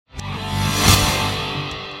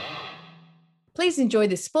Please enjoy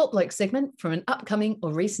this Sport Blokes segment from an upcoming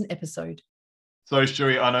or recent episode. So,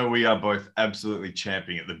 Stewie, I know we are both absolutely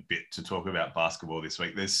champing at the bit to talk about basketball this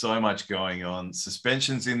week. There's so much going on.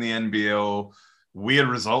 Suspensions in the NBL, weird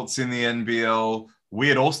results in the NBL,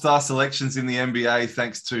 weird all-star selections in the NBA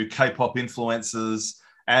thanks to K-pop influencers.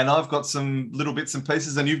 And I've got some little bits and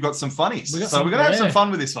pieces and you've got some funnies. We're going to have some fun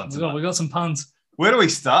with this one tonight. We got some puns. Where do we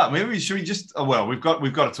start? Maybe should we just? We've got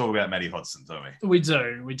to talk about Matty Hodgson, don't we? We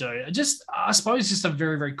do. I suppose just a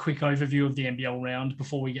very, very quick overview of the NBL round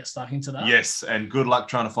before we get stuck into that. Yes, and good luck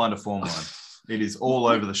trying to find a form line. It is all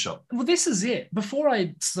over the shop. Well, this is it. Before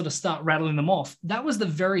I sort of start rattling them off, that was the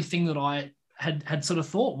very thing that I had sort of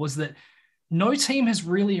thought was that no team has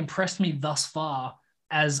really impressed me thus far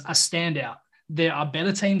as a standout. There are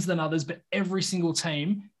better teams than others, but every single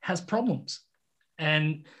team has problems,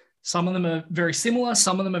 and some of them are very similar.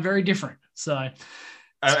 Some of them are very different. So,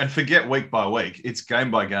 and forget week by week. It's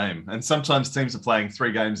game by game. And sometimes teams are playing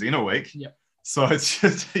 3 games in a week. Yep. So it's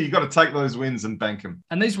just, you got to take those wins and bank them.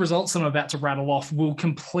 And these results that I'm about to rattle off will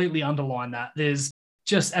completely underline that. There's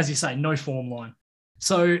just, as you say, no form line.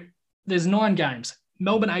 So there's 9 games.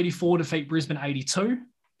 Melbourne 84 defeat Brisbane 82.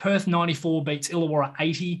 Perth 94 beats Illawarra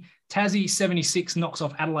 80. Tassie 76 knocks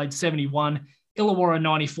off Adelaide 71. Illawarra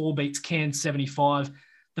 94 beats Cairns 75.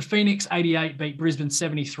 The Phoenix 88 beat Brisbane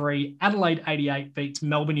 73. Adelaide 88 beats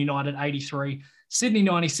Melbourne United 83. Sydney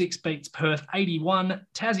 96 beats Perth 81.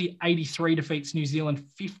 Tassie 83 defeats New Zealand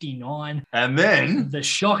 59. And then the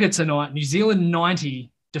shocker tonight, New Zealand 90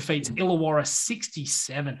 defeats Illawarra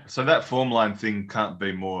 67. So that form line thing can't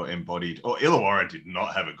be more embodied. Or Illawarra did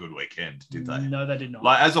not have a good weekend, did they? No, they did not.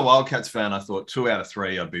 Like, as a Wildcats fan, I thought 2 out of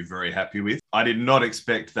 3 I'd be very happy with. I did not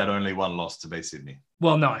expect that only one loss to be Sydney.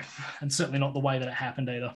 Well, no, and certainly not the way that it happened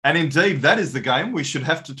either. And indeed, that is the game we should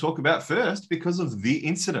have to talk about first because of the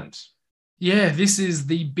incident. Yeah, this is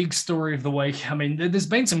the big story of the week. I mean, there's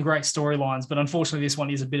been some great storylines, but unfortunately this one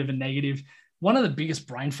is a bit of a negative. One of the biggest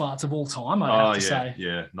brain farts of all time, I'd have to say.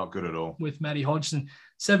 Yeah, not good at all. With Matty Hodgson.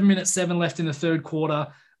 7 minutes 7 left in the third quarter.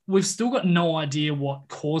 We've still got no idea what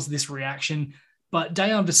caused this reaction, but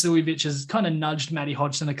Dejan Vasiljevic has kind of nudged Matty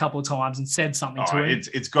Hodgson a couple of times and said something to him.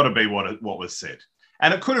 It's got to be what was said.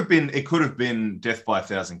 And it could have been death by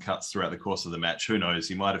 1,000 cuts throughout the course of the match. Who knows?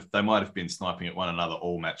 They might have been sniping at one another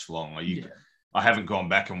all match long. I haven't gone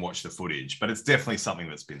back and watched the footage, but it's definitely something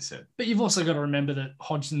that's been said. But you've also got to remember that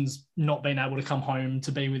Hodgson's not been able to come home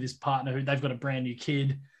to be with his partner, who they've got a brand new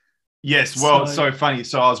kid. Yes, well, so funny.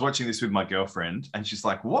 So I was watching this with my girlfriend, and she's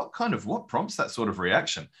like, "What prompts that sort of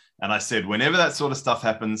reaction?" And I said, "Whenever that sort of stuff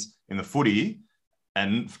happens in the footy,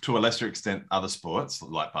 and to a lesser extent other sports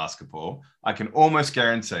like basketball, I can almost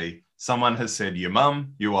guarantee someone has said your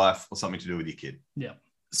mum, your wife, or something to do with your kid." Yeah.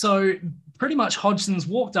 So pretty much Hodgson's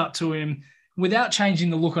walked up to him without changing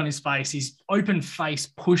the look on his face. He's open face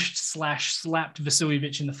pushed/slapped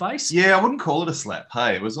Vasiljevic in the face. Yeah, I wouldn't call it a slap.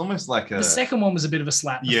 Hey, it was almost like The second one was a bit of a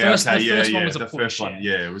slap. The first one was a push.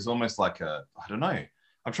 It was almost like I don't know.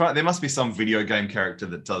 I'm trying. There must be some video game character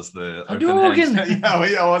that does the open hands.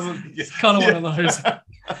 I wasn't. It's kind of one of those.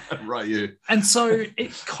 Right, you. And so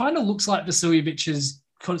it kind of looks like Vasiljevic has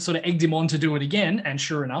sort of egged him on to do it again. And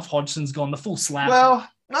sure enough, Hodgson's gone the full slap. Well,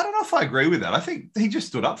 I don't know if I agree with that. I think he just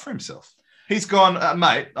stood up for himself. He's gone,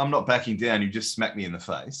 mate, I'm not backing down. You just smacked me in the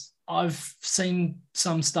face. I've seen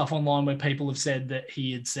some stuff online where people have said that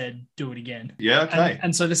he had said, do it again. Yeah, okay.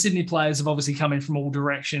 And so the Sydney players have obviously come in from all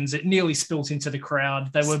directions. It nearly spilt into the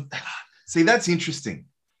crowd. They were... See, that's interesting.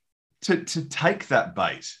 To take that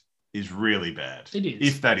bait is really bad. It is.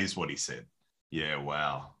 If that is what he said. Yeah,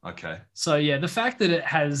 wow. Okay. So, yeah, the fact that it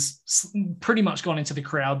has pretty much gone into the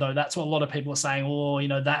crowd, though, that's what a lot of people are saying. Oh,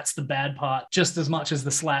 that's the bad part, just as much as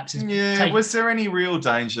the slaps. Was there any real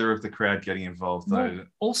danger of the crowd getting involved, though? Well,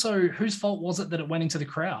 also, whose fault was it that it went into the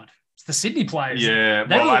crowd? It's the Sydney players. Yeah,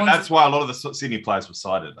 well, that's why a lot of the Sydney players were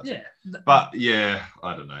cited. Yeah. But, yeah,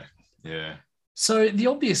 I don't know. Yeah. So the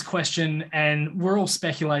obvious question, and we're all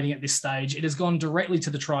speculating at this stage, it has gone directly to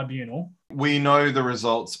the tribunal. We know the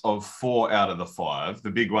results of 4 out of the 5. The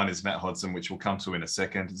big one is Matt Hodgson, which we'll come to in a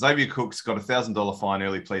second. Xavier Cook's got a $1,000 fine,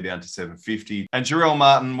 early plea down to $750. And Jarrell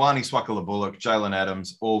Martin, Wani Swakala-Bullock, Jalen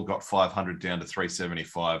Adams all got $500 down to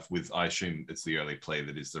 $375 with, I assume it's the early plea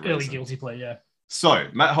that is the reason. Early guilty plea, yeah. So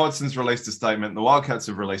Matt Hodgson's released a statement. The Wildcats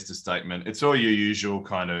have released a statement. It's all your usual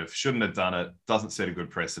kind of shouldn't have done it, doesn't set a good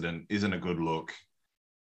precedent, isn't a good look.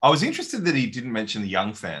 I was interested that he didn't mention the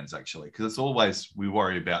young fans, actually, because it's always we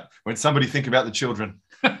worry about when somebody think about the children.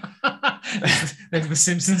 There's the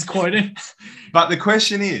Simpsons quoted. But the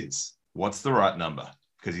question is, what's the right number?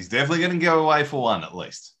 Because he's definitely going to go away for 1 at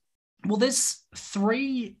least. Well, there's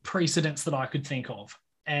 3 precedents that I could think of.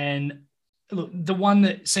 And Look, the one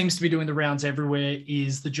that seems to be doing the rounds everywhere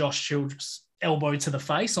is the Josh Childress elbow to the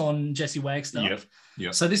face on Jesse Wagstaff.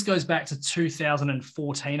 Yep. So this goes back to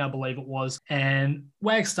 2014, I believe it was. And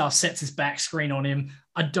Wagstaff sets his back screen on him.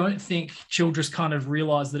 I don't think Childress kind of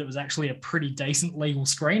realized that it was actually a pretty decent legal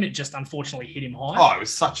screen. It just unfortunately hit him high. Oh, it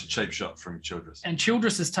was such a cheap shot from Childress. And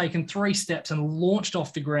Childress has taken 3 steps and launched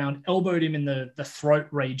off the ground, elbowed him in the throat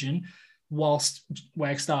region, whilst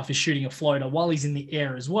Wagstaff is shooting a floater while he's in the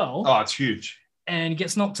air as well. Oh, it's huge. And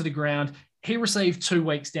gets knocked to the ground. He received 2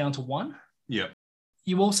 weeks down to 1. Yep.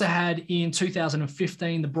 You also had in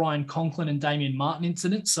 2015 the Brian Conklin and Damian Martin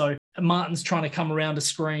incident. So Martin's trying to come around a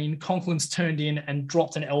screen. Conklin's turned in and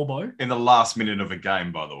dropped an elbow. In the last minute of a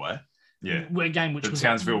game, by the way. Yeah. A game which was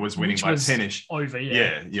Townsville was winning by 10-ish. Over,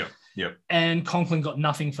 yeah. Yep. And Conklin got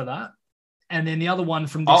nothing for that. And then the other one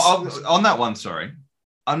from this... on that one, sorry.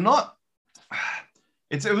 I'm not...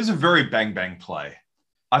 It was a very bang play.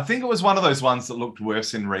 I think it was one of those ones that looked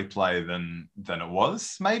worse in replay than it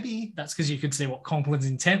was, maybe. That's because you could see what Conklin's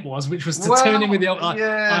intent was, which was to turn him with the...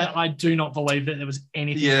 I do not believe that there was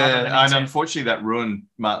anything other than intent. And unfortunately that ruined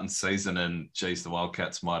Martin's season, and geez, the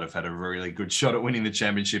Wildcats might have had a really good shot at winning the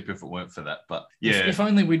championship if it weren't for that. But yeah. If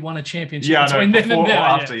only we'd won a championship. Yeah, between then and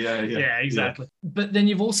now. After, yeah, exactly. Yeah. But then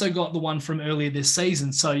you've also got the one from earlier this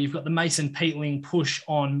season. So you've got the Mason Peatling push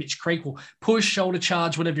on Mitch Creekle. Push, shoulder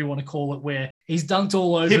charge, whatever you want to call it, where he's dunked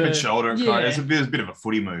all over... Hip and shoulder. Yeah. It was a bit of a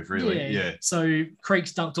footy move, really. Yeah. So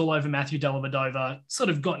Creek's dunked all over Matthew Dellavedova, sort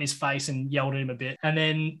of got in his face and yelled at him a bit. And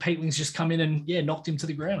then Peatling's just come in and, knocked him to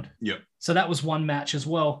the ground. Yep. So that was one match as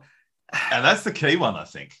well. And that's the key one, I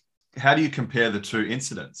think. How do you compare the two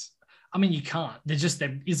incidents? I mean, you can't. There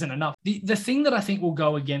isn't enough. The thing that I think will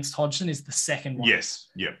go against Hodgson is the second one. Yes.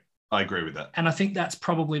 Yep. I agree with that. And I think that's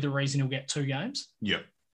probably the reason he'll get 2 games. Yep.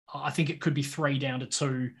 I think it could be 3 down to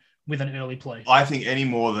 2 with an early plea. I think any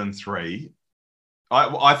more than 3,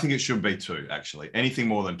 I think it should be 2, actually. Anything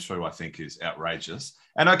more than 2, I think, is outrageous.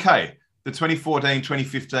 And okay, the 2014,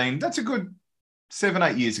 2015, that's a good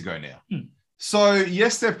 7-8 years ago now. So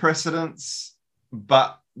yes, they're precedents,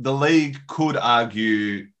 but the league could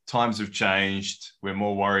argue times have changed. We're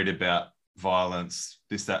more worried about violence,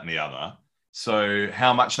 this, that, and the other. So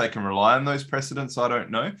how much they can rely on those precedents, I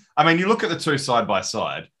don't know. I mean, you look at the 2 side by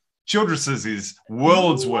side. Childress's is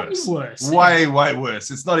worlds worse. Way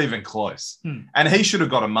worse. It's not even close. And he should have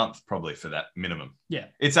got a month probably for that minimum. Yeah.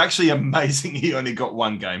 It's actually amazing he only got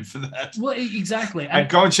 1 game for that. Well, exactly. And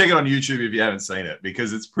go and check it on YouTube if you haven't seen it,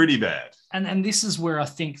 because it's pretty bad. And this is where I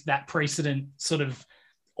think that precedent sort of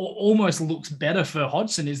almost looks better for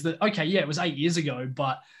Hodgson, is that, okay, yeah, it was 8 years ago,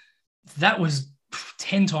 but that was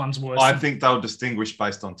 10 times worse. I think they'll distinguish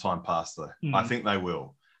based on time past, though. I think they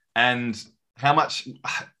will. And how much...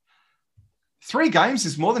 3 games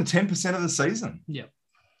is more than 10% of the season. Yeah.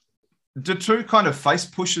 Do 2 kind of face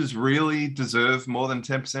pushes really deserve more than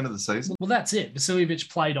 10% of the season? Well, that's it. Vasiljevic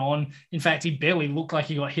played on. In fact, he barely looked like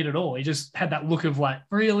he got hit at all. He just had that look of like,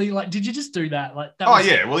 really? Like, did you just do that? Like, that was...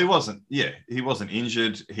 yeah. Well, he wasn't. Yeah, he wasn't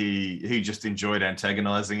injured. He just enjoyed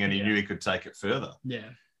antagonizing, and he knew he could take it further. Yeah.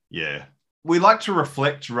 Yeah. We like to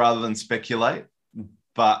reflect rather than speculate,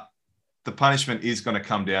 but the punishment is going to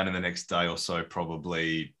come down in the next day or so,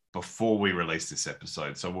 probably before we release this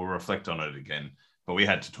episode. So we'll reflect on it again, but we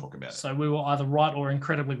had to talk about it. So we were either right or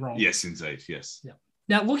incredibly wrong. Yes, indeed. Yes. Yeah.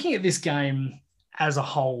 Now, looking at this game as a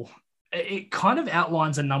whole, it kind of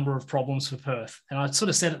outlines a number of problems for Perth. And I sort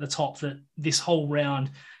of said at the top that this whole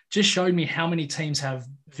round just showed me how many teams have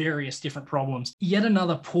various different problems. Yet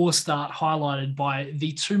another poor start highlighted by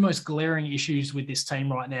the 2 most glaring issues with this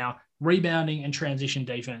team right now: rebounding and transition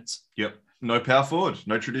defense. Yep. No power forward.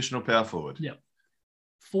 No traditional power forward. Yep.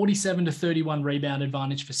 47-31 rebound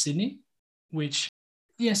advantage for Sydney, which,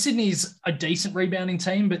 Sydney's a decent rebounding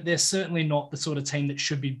team, but they're certainly not the sort of team that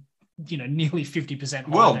should be, nearly 50%.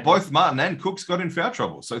 Well, both Martin and Cooks got in foul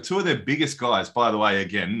trouble. So 2 of their biggest guys, by the way,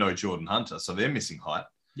 again, no Jordan Hunter, so they're missing height.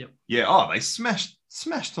 Yep. Yeah. They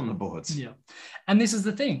smashed on the boards. Yeah. And this is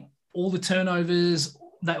the thing. All the turnovers,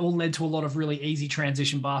 they all led to a lot of really easy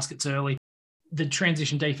transition baskets early. The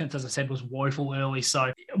transition defense, as I said, was woeful early.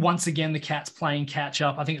 So once again, the Cats playing catch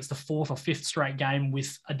up. I think it's the 4th or 5th straight game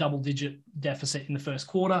with a double-digit deficit in the first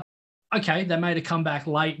quarter. Okay, they made a comeback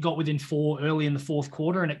late, got within 4 early in the 4th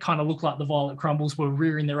quarter, and it kind of looked like the Violet Crumbles were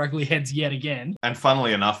rearing their ugly heads yet again. And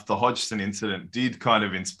funnily enough, the Hodgson incident did kind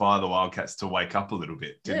of inspire the Wildcats to wake up a little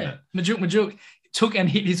bit, didn't it? Majuk took and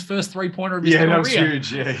hit his first 3-pointer of his career. Yeah, that was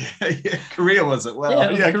huge. Yeah. Career, was it? Well,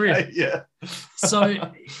 career. Okay. Yeah. So,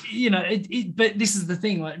 but this is the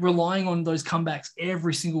thing, like relying on those comebacks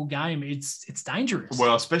every single game, it's dangerous.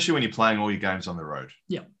 Well, especially when you're playing all your games on the road.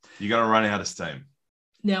 Yeah. You're going to run out of steam.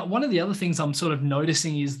 Now, one of the other things I'm sort of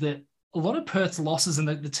noticing is that a lot of Perth's losses and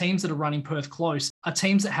the teams that are running Perth close are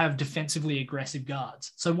teams that have defensively aggressive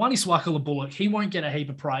guards. So Wani Swakala Bullock, he won't get a heap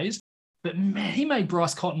of praise, but man, he made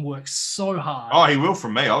Bryce Cotton work so hard. Oh, he will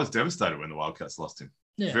from me. I was devastated when the Wildcats lost him.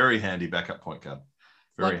 Yeah. Very handy backup point guard.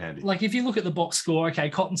 Very handy. Like if you look at the box score, okay,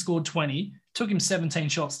 Cotton scored 20, took him 17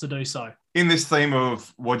 shots to do so. In this theme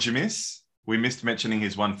of what'd you miss? We missed mentioning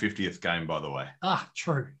his 150th game, by the way. Ah,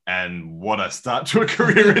 true. And what a start to a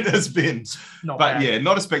career it has been. Not bad. Yeah,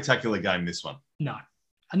 not a spectacular game, this one. No.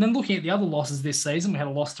 And then looking at the other losses this season, we had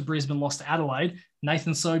a loss to Brisbane, loss to Adelaide,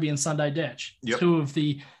 Nathan Sobey and Sunday Detch. Yep. Two of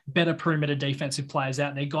the better perimeter defensive players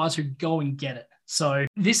out there, guys who go and get it. So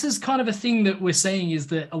this is kind of a thing that we're seeing is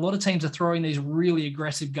that a lot of teams are throwing these really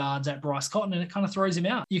aggressive guards at Bryce Cotton and it kind of throws him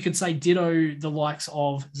out. You could say ditto the likes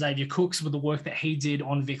of Xavier Cooks with the work that he did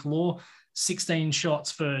on Vic Law. 16 shots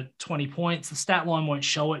for 20 points. The stat line won't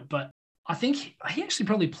show it, but I think he actually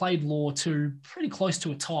probably played Law to pretty close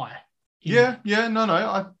to a tie. Yeah.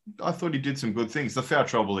 No. I thought he did some good things. The foul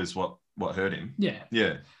trouble is what hurt him.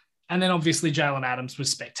 Yeah. And then obviously Jalen Adams was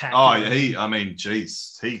spectacular. Oh,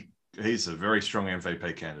 he's a very strong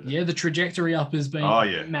MVP candidate. Yeah, the trajectory up has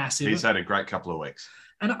been massive. He's had a great couple of weeks.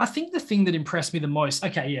 And I think the thing that impressed me the most,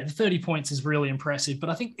 the 30 points is really impressive, but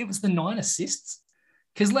I think it was the 9 assists.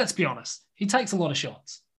 Because let's be honest, he takes a lot of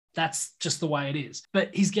shots. That's just the way it is.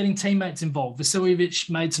 But he's getting teammates involved. Vasiljevic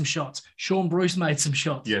made some shots. Sean Bruce made some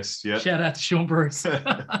shots. Yes, yeah. Shout out to Sean Bruce.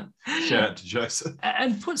 Shout out to Joseph.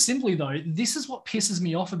 And put simply, though, this is what pisses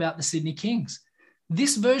me off about the Sydney Kings.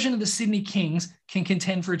 This version of the Sydney Kings can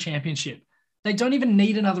contend for a championship. They don't even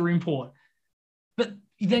need another import. But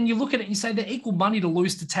then you look at it and you say they're equal money to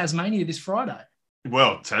lose to Tasmania this Friday.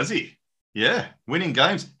 Well, Tassie. Yeah, winning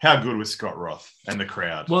games. How good was Scott Roth and the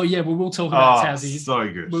crowd? Well, yeah, we will talk about Tassie. So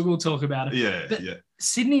good. We will talk about it. Yeah.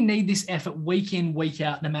 Sydney need this effort week in, week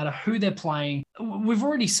out, no matter who they're playing. We've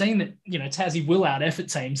already seen that, Tassie will out-effort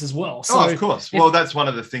teams as well. So of course. That's one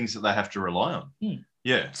of the things that they have to rely on.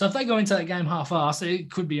 Yeah. So if they go into that game half-assed,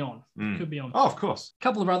 it could be on. Could be on. Oh, of course. A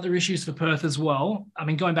couple of other issues for Perth as well. I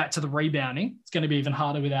mean, going back to the rebounding, it's going to be even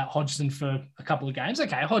harder without Hodgson for a couple of games.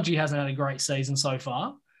 Okay, Hodgie hasn't had a great season so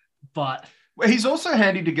far. But he's also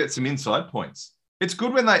handy to get some inside points. It's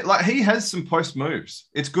good when he has some post moves.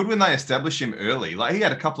 It's good when they establish him early. He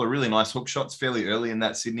had a couple of really nice hook shots fairly early in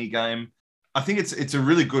that Sydney game. I think it's a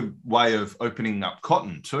really good way of opening up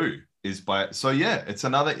Cotton too. It's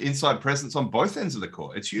another inside presence on both ends of the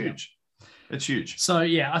court. It's huge. Yeah. It's huge. So,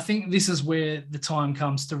 I think this is where the time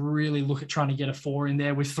comes to really look at trying to get a 4 in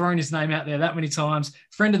there. We've thrown his name out there that many times.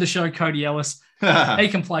 Friend of the show, Cody Ellis. He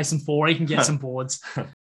can play some 4. He can get some boards.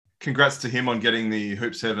 Congrats to him on getting the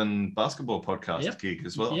Hoops Heaven basketball podcast gig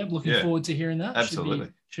as well. Yep, looking forward to hearing that.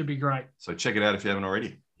 Absolutely. Should be great. So check it out if you haven't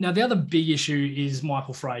already. Now, the other big issue is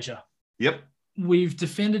Michael Frazier. Yep. We've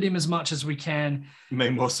defended him as much as we can. You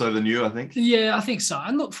mean more so than you, I think? Yeah, I think so.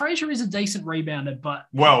 And look, Frazier is a decent rebounder, but...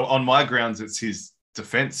 Well, on my grounds, it's his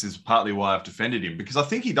defense is partly why I've defended him, because I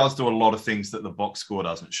think he does do a lot of things that the box score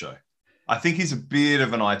doesn't show. I think he's a bit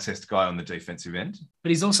of an eye test guy on the defensive end.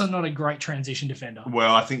 But he's also not a great transition defender.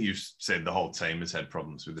 Well, I think you've said the whole team has had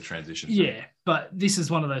problems with the transition. Yeah, but this is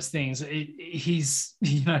one of those things. He's,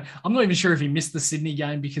 I'm not even sure if he missed the Sydney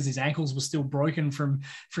game because his ankles were still broken from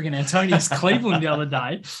friggin' Antonius Cleveland the other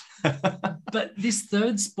day. But this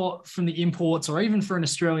third spot from the imports, or even for an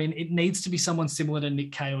Australian, it needs to be someone similar to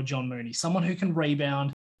Nick Kay or John Mooney, someone who can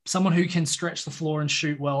rebound, someone who can stretch the floor and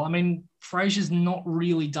shoot well. I mean, Frazier's not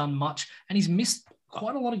really done much, and he's missed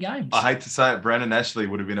quite a lot of games. I hate to say it, Brandon Ashley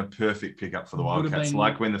would have been a perfect pickup for the Wildcats,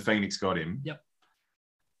 like when the Phoenix got him. Yep.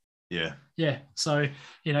 Yeah. Yeah. So,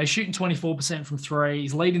 he's shooting 24% from 3.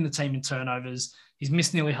 He's leading the team in turnovers. He's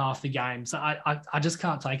missed nearly half the games. I just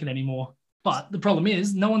can't take it anymore. But the problem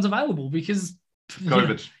is no one's available because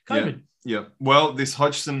COVID. COVID. Yeah. Well, this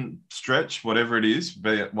Hodgson stretch, whatever it is,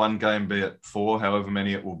 be it 1 game, be it 4, however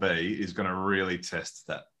many it will be, is going to really test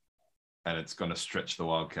that. And it's going to stretch the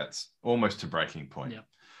Wildcats almost to breaking point. Yeah.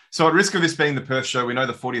 So at risk of this being the Perth show, we know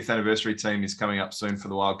the 40th anniversary team is coming up soon for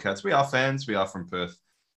the Wildcats. We are fans. We are from Perth.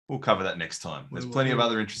 We'll cover that next time. There's plenty of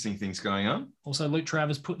other interesting things going on. Also, Luke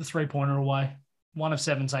Travers put the 3-pointer away. 1 of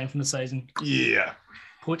 17 from the season. Yeah.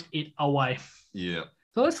 Put it away. Yeah.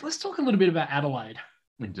 So let's talk a little bit about Adelaide.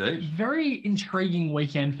 Indeed. Very intriguing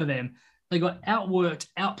weekend for them. They got outworked,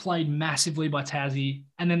 outplayed massively by Tassie,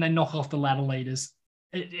 and then they knock off the ladder leaders.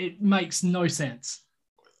 It makes no sense.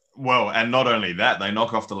 Well, and not only that, they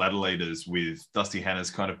knock off the ladder leaders with Dusty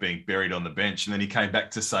Hannahs kind of being buried on the bench, and then he came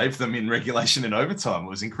back to save them in regulation and overtime. It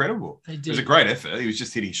was incredible. It was a great effort. He was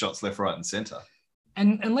just hitting shots left, right, and centre.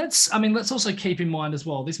 And let's also keep in mind as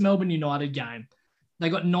well, this Melbourne United game, They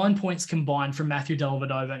got 9 points combined from Matthew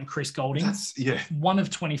Dellavedova and Chris Golding. That's, yeah. 1 of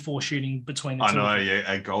 24 shooting between the two. I know,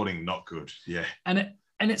 yeah. Golding, not good. Yeah. And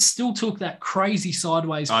it still took that crazy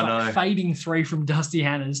sideways fading three from Dusty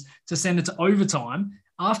Hannahs to send it to overtime.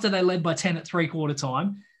 After they led by 10 at three-quarter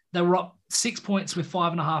time, they were up 6 points with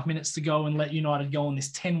 5.5 minutes to go and let United go on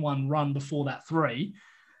this 10-1 run before that three.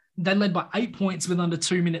 They led by 8 points with under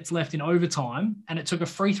 2 minutes left in overtime, and it took a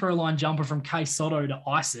free throw line jumper from Kay Soto to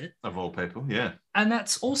ice it. Of all people, yeah. And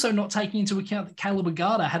that's also not taking into account that Caleb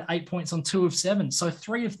Agada had 8 points on 2 of 7. So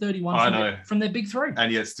 3 of 31 from their big three.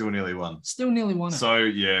 And yet still nearly won. Still nearly won it. So,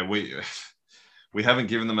 yeah, we haven't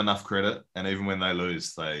given them enough credit. And even when they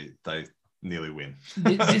lose, they nearly win.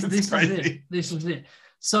 This is it. This is it.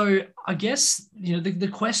 So I guess, the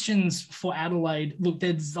questions for Adelaide, look,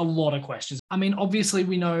 there's a lot of questions. I mean, obviously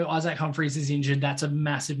we know Isaac Humphries is injured. That's a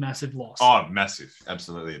massive, massive loss. Oh, massive.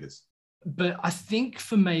 Absolutely it is. But I think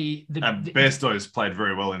for me... Bairstow's played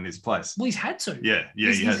very well in this place. Well, he's had to. Yeah,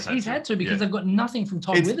 he's had to because they've got nothing from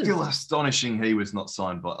Todd Withers. It's still astonishing he was not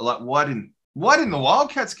signed by... Like, why didn't the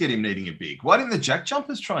Wildcats get him needing a big? Why didn't the Jack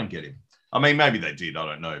Jumpers try and get him? I mean, maybe they did. I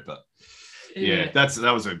don't know, but... Yeah,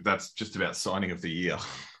 that's just about signing of the year.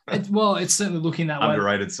 It's certainly looking that way.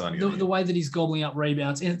 Underrated signing. The way that he's gobbling up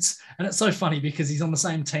rebounds. And it's so funny because he's on the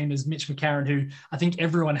same team as Mitch McCarron, who I think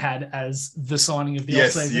everyone had as the signing of the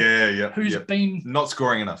offseason. Yeah. Who's been... Not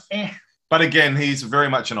scoring enough. But again, he's very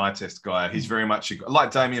much an eye test guy. He's very much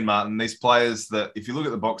like Damian Martin. These players that if you look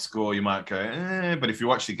at the box score, you might go, but if you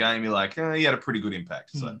watch the game, you're like, he had a pretty good impact.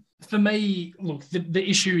 So for me, look, the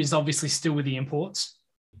issue is obviously still with the imports.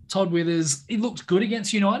 Todd Withers, he looked good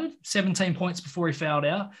against United, 17 points before he fouled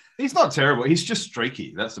out. He's not terrible. He's just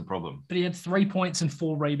streaky. That's the problem. But he had 3 points and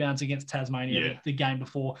 4 rebounds against Tasmania the game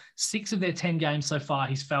before. 6 of their 10 games so far,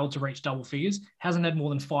 he's failed to reach double figures. Hasn't had more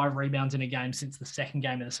than 5 rebounds in a game since the second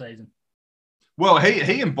game of the season. Well,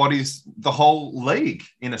 he embodies the whole league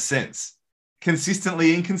in a sense.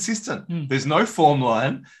 Consistently inconsistent. There's no form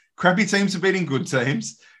line. Crappy teams are beating good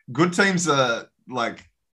teams. Good teams are like...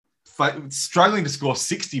 struggling to score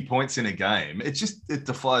 60 points in a game. It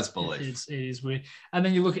defies belief. It is weird. And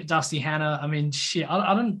then you look at Dusty Hannah. I mean, shit.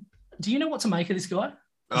 I don't. Do you know what to make of this guy?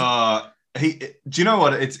 Do you know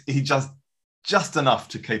what? He just enough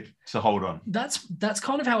to hold on. That's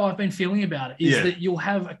kind of how I've been feeling about it. That you'll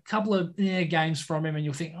have a couple of games from him, and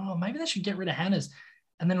you'll think, oh, maybe they should get rid of Hannah's,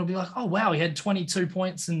 and then it'll be like, oh wow, he had 22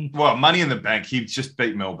 points and money in the bank. He just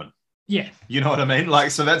beat Melbourne. Yeah. You know what I mean?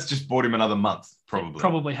 Like, so that's just bought him another month, probably. It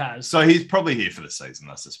probably has. So he's probably here for the season,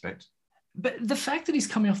 I suspect. But the fact that he's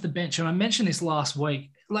coming off the bench, and I mentioned this last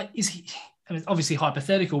week, like, is he, I mean, obviously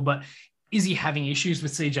hypothetical, but is he having issues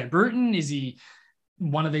with CJ Bruton? Is he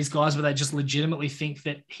one of these guys where they just legitimately think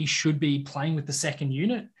that he should be playing with the second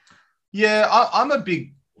unit? Yeah, I'm a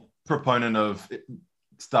big proponent of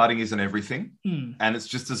starting isn't everything. And it's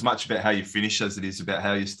just as much about how you finish as it is about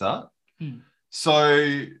how you start.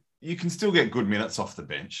 So you can still get good minutes off the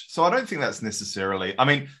bench. So I don't think that's necessarily... I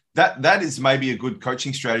mean, that is maybe a good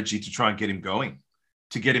coaching strategy to try and get him going,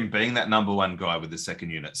 to get him being that number one guy with the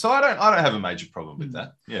second unit. So I don't have a major problem with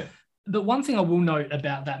that. Yeah. But one thing I will note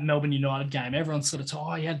about that Melbourne United game, everyone's sort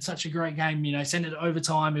of he had such a great game, sent it to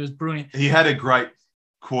overtime. It was brilliant. He had a great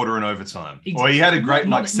quarter in overtime. Or he had a great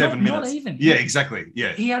 7 minutes. Not even. Yeah, exactly.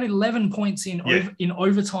 Yeah. He had 11 points in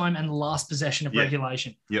overtime and last possession of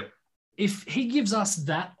regulation. Yep. If he gives us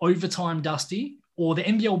that overtime Dusty or the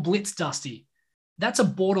NBL Blitz Dusty, that's a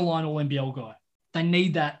borderline All-NBL guy. They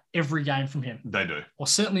need that every game from him. They do. Or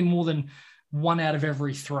certainly more than 1 out of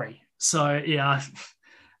every 3. So, yeah,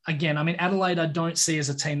 again, I mean, Adelaide I don't see as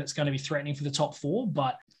a team that's going to be threatening for the top 4,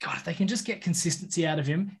 but, God, if they can just get consistency out of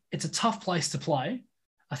him, it's a tough place to play.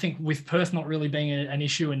 I think with Perth not really being an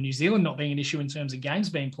issue and New Zealand not being an issue in terms of games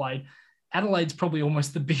being played, Adelaide's probably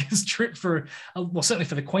almost the biggest trip for, certainly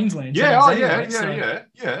for the Queensland. Yeah.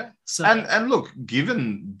 So, and look,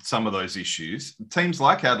 given some of those issues, teams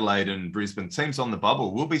like Adelaide and Brisbane, teams on the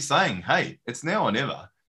bubble, will be saying, hey, it's now or never.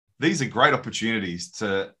 These are great opportunities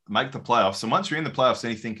to make the playoffs. And once you're in the playoffs,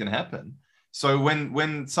 anything can happen. So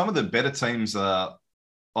when some of the better teams are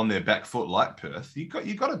on their back foot like Perth, you got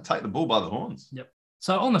to take the bull by the horns. Yep.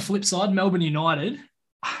 So on the flip side, Melbourne United,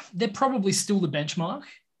 they're probably still the benchmark.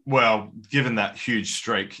 Well, given that huge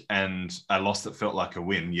streak and a loss that felt like a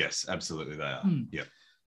win, yes, absolutely they are. Yeah.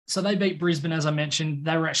 So they beat Brisbane, as I mentioned.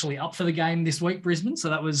 They were actually up for the game this week, Brisbane. So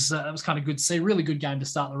that was kind of good to see. Really good game to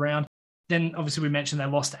start the round. Then, obviously, we mentioned they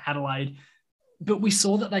lost to Adelaide. But we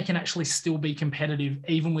saw that they can actually still be competitive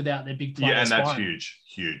even without their big players. Yeah, and that's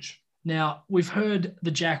huge. Now, we've heard the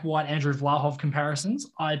Jack White, Andrew Vlahov comparisons.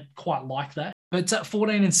 I quite like that. But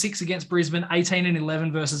 14-6 against Brisbane,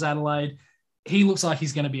 18-11 versus Adelaide. He looks like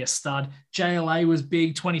he's going to be a stud. JLA was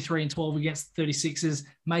big, 23 and 12 against the 36ers.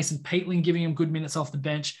 Mason Peatling giving him good minutes off the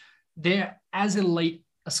bench. They're as elite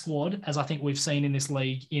a squad as I think we've seen in this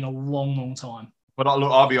league in a long, long time. But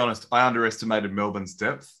I'll be honest, I underestimated Melbourne's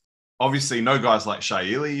depth. Obviously, no guys like Shea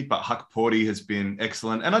Ely, but Huck Porty has been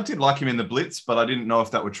excellent. And I did like him in the Blitz, but I didn't know if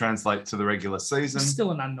that would translate to the regular season. It's still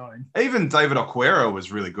an unknown. Even David Okwera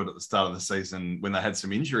was really good at the start of the season when they had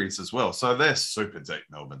some injuries as well. So they're super deep,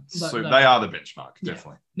 Melbourne. So they are the benchmark,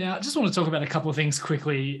 definitely. Now, I just want to talk about a couple of things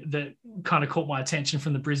quickly that kind of caught my attention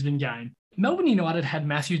from the Brisbane game. Melbourne United had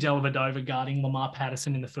Matthew Dellavedova guarding Lamar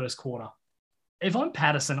Patterson in the first quarter. If I'm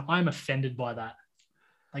Patterson, I'm offended by that.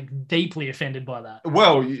 Like, deeply offended by that.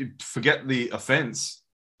 Well, you forget the offense.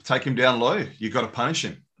 Take him down low. You've got to punish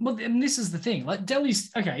him. Well, and this is the thing. Like,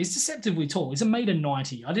 Delly's, okay, he's deceptively tall. He's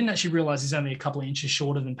 1.90 m. I didn't actually realize he's only a couple of inches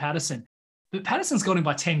shorter than Patterson. But Patterson's got him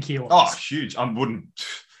by 10 kilos. Oh, huge. I wouldn't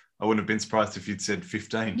have been surprised if you'd said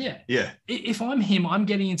 15. Yeah. Yeah. If I'm him, I'm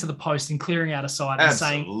getting into the post and clearing out a side and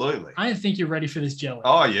saying, I don't think you're ready for this jelly.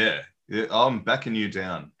 Oh, yeah. Yeah, I'm backing you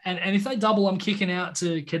down. And if they double, I'm kicking out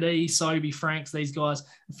to Kadee, Sobey, Franks, these guys.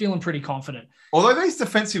 I'm feeling pretty confident. Although these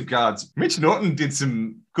defensive guards, Mitch Norton did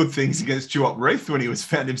some good things against Duop Reith when he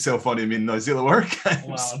found himself on him in those Illawarra games.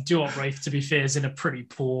 Well, Duop Reith, to be fair, is in a pretty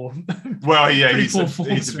poor... Well, yeah, he's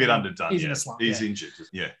a bit underdone. He's in a slump. He's injured.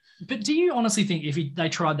 Yeah. But do you honestly think if they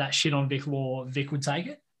tried that shit on Vic Law, Vic would take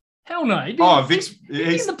it? Hell no. He's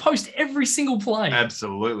in the post every single play.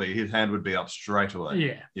 Absolutely. His hand would be up straight away.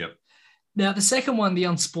 Yeah. Yep. Now, the second one, the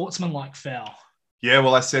unsportsmanlike foul. Yeah,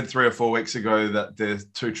 well, I said 3 or 4 weeks ago that they're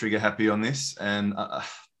too trigger happy on this. And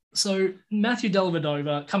so Matthew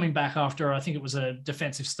Dellavedova coming back after, I think it was a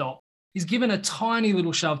defensive stop, he's given a tiny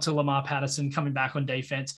little shove to Lamar Patterson coming back on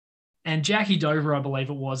defense. And Jackie Dover, I believe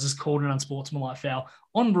it was, is called an unsportsmanlike foul.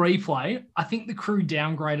 On replay, I think the crew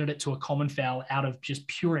downgraded it to a common foul out of just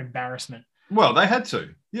pure embarrassment. Well, they had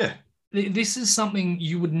to. Yeah. This is something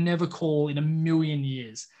you would never call in a million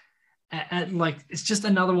years. It's just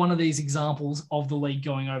another one of these examples of the league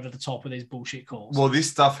going over the top with these bullshit calls. Well,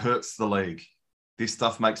 this stuff hurts the league. This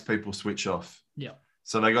stuff makes people switch off. Yeah.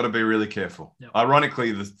 So they got to be really careful. Yep.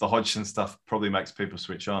 Ironically, the Hodgson stuff probably makes people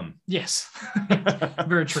switch on. Yes.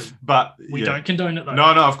 Very true. But we don't condone it though.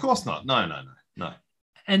 No, of course not. No.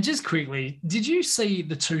 And just quickly, did you see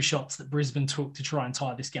the 2 shots that Brisbane took to try and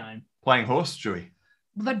tie this game? Playing horse, Stewie.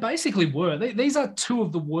 Well, they basically were. These are 2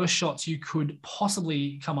 of the worst shots you could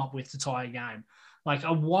possibly come up with to tie a game. Like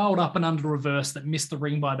a wild up and under reverse that missed the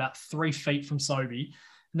ring by about 3 feet from Sobey.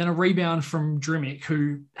 And then a rebound from Drimmick,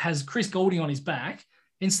 who has Chris Goulding on his back.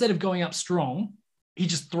 Instead of going up strong, he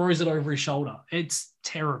just throws it over his shoulder. It's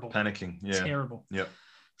terrible. Panicking. Yeah. Terrible. Yep.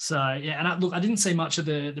 So, yeah, and I didn't see much of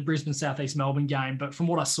the Brisbane Southeast Melbourne game, but from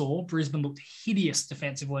what I saw, Brisbane looked hideous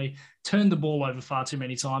defensively, turned the ball over far too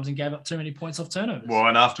many times and gave up too many points off turnovers. Well,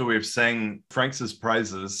 and after we've sang Franks'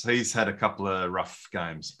 praises, he's had a couple of rough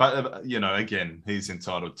games. But, again, he's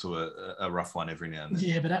entitled to a rough one every now and then.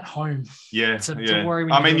 Yeah, but at home. Yeah, to yeah. worry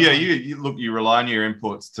when I mean, yeah, you rely on your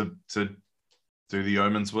imports to do the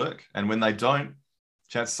yeoman's work. And when they don't,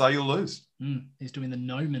 chances are you'll lose. He's doing the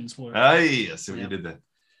no-man's work. Hey, I see what you did there.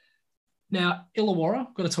 Now,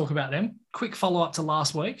 Illawarra, got to talk about them. Quick follow-up to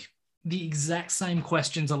last week. The exact same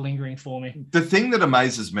questions are lingering for me. The thing that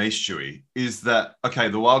amazes me, Stewie, is that, okay,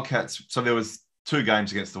 the Wildcats, so there was 2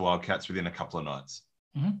 games against the Wildcats within a couple of nights.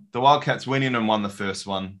 Mm-hmm. The Wildcats went in and won the first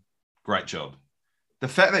one. Great job. The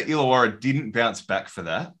fact that Illawarra didn't bounce back for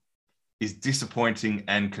that is disappointing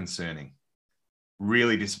and concerning.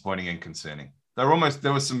 Really disappointing and concerning. There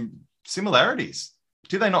were some similarities.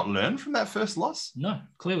 Did they not learn from that first loss? No,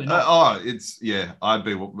 clearly not. I'd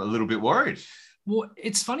be a little bit worried. Well,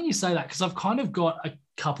 it's funny you say that because I've kind of got a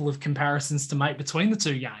couple of comparisons to make between the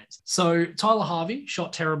 2 games. So Tyler Harvey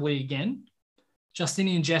shot terribly again.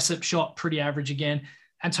 Justinian Jessup shot pretty average again.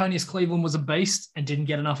 Antonius Cleveland was a beast and didn't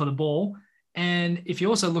get enough of the ball. And if you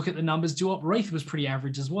also look at the numbers, Duop Reith was pretty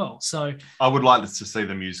average as well. So I would like to see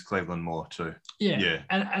them use Cleveland more too. Yeah.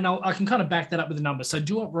 And I can kind of back that up with the numbers. So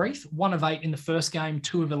Duop Reith, 1 of 8 in the first game,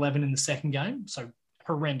 2 of 11 in the second game. So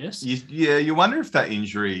horrendous. You wonder if that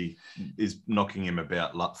injury is knocking him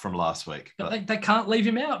about from last week. But they can't leave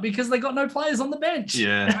him out because they got no players on the bench.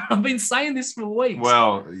 Yeah. I've been saying this for weeks.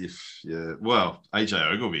 Well,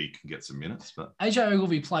 AJ Ogilvy can get some minutes. But AJ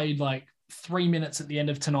Ogilvy played like 3 minutes at the end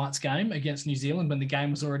of tonight's game against New Zealand when the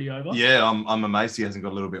game was already over. Yeah, I'm amazed he hasn't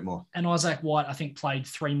got a little bit more. And Isaac White, I think, played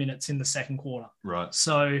 3 minutes in the second quarter. Right.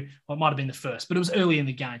 So it might have been the first, but it was early in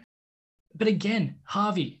the game. But again,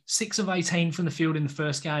 Harvey, 6 of 18 from the field in the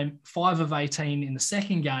first game, 5 of 18 in the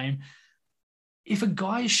second game. If a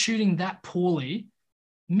guy is shooting that poorly,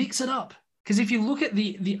 mix it up. Because if you look at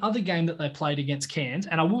the other game that they played against Cairns,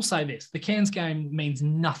 and I will say this, the Cairns game means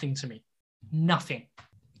nothing to me. Nothing.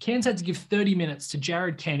 Cairns had to give 30 minutes to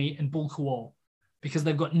Jared Kenny and Bull Kowal because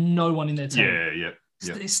they've got no one in their team. Yeah.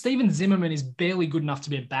 Steven Zimmerman is barely good enough to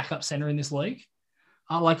be a backup center in this league.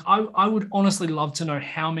 I would honestly love to know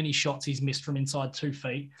how many shots he's missed from inside 2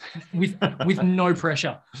 feet with no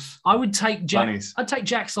pressure. I would take Jack. I'd take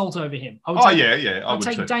Jack Salt over him. I'd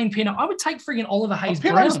take Dane Pinner. I would take friggin' Oliver Hayes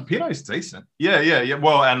Brown. Pinno's decent. Yeah.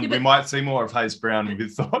 Well, we might see more of Hayes Brown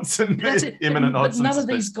with thoughts and imminent odds. But none of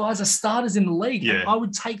these guys are starters in the league. Yeah. I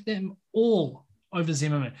would take them all over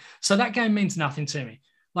Zimmerman. So that game means nothing to me.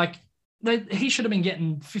 He should have been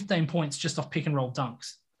getting 15 points just off pick and roll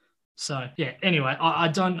dunks. So, yeah, anyway, I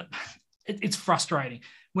don't – it's frustrating.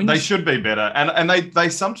 They should be better. And they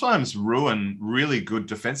sometimes ruin really good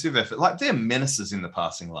defensive effort. They're menaces in the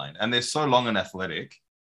passing lane, and they're so long and athletic.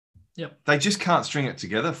 Yep. They just can't string it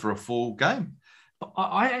together for a full game.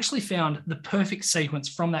 I actually found the perfect sequence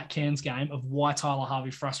from that Cairns game of why Tyler Harvey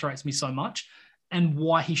frustrates me so much and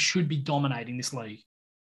why he should be dominating this league.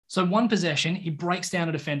 So one possession, he breaks down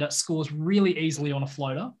a defender, scores really easily on a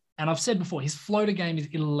floater. And I've said before, his floater game is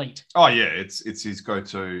elite. Oh, yeah, it's his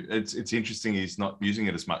go-to. It's interesting he's not using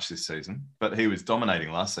it as much this season, but he was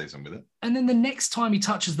dominating last season with it. And then the next time he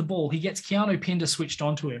touches the ball, he gets Keanu Pinder switched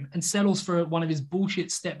onto him and settles for one of his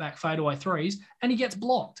bullshit step-back fadeaway threes, and he gets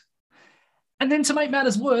blocked. And then to make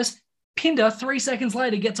matters worse, Pinder, 3 seconds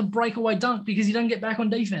later, gets a breakaway dunk because he doesn't get back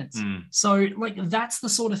on defense. So, that's the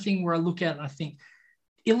sort of thing where I look at and I think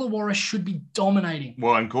Illawarra should be dominating.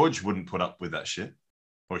 Well, and Gorge wouldn't put up with that shit.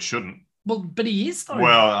 Or shouldn't. Well, but he is, though.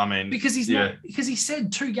 Well, I mean... Because he's not... Because he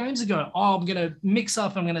said 2 games ago, I'm going to mix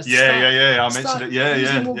up, I'm going to I mentioned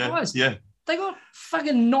it. Guys. Yeah. They got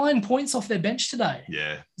fucking 9 points off their bench today.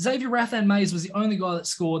 Yeah. Xavier Rathan-Mays was the only guy that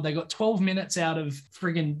scored. They got 12 minutes out of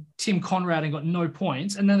friggin' Tim Conrad and got no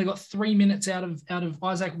points. And then they got 3 minutes out of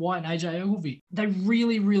Isaac White and AJ Ogilvy. They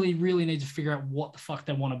really, really, really need to figure out what the fuck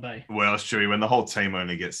they want to be. Well, it's true. When the whole team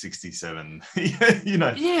only gets 67,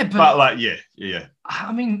 Yeah, but yeah.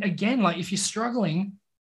 I mean, again, if you're struggling,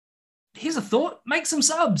 here's a thought: make some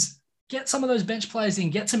subs. Get some of those bench players in,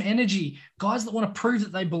 get some energy, guys that want to prove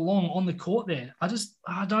that they belong on the court there.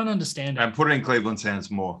 I don't understand it. And put it in Cleveland's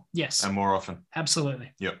hands more. Yes. And more often.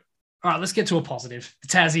 Absolutely. Yep. All right, let's get to a positive. The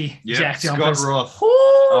Tassie Jack Scott jumpers. Roth.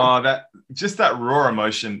 That raw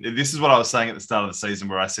emotion. This is what I was saying at the start of the season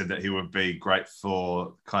where I said that he would be great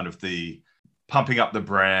for kind of the pumping up the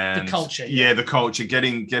brand. The culture. Yeah, the culture,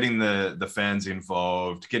 getting the fans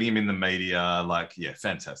involved, getting him in the media.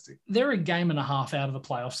 Fantastic. They're a game and a half out of the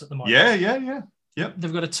playoffs at the moment. Yeah. Yep.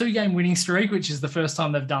 They've got a 2-game winning streak, which is the first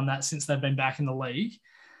time they've done that since they've been back in the league.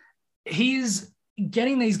 He's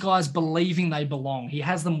getting these guys believing they belong. He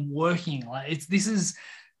has them working. This is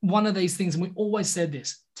one of these things, and we always said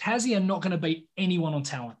this. Tassie are not going to beat anyone on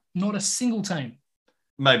talent. Not a single team.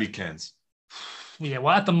 Maybe Cairns. Yeah,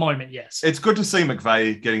 well, at the moment, yes. It's good to see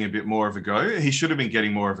McVeigh getting a bit more of a go. He should have been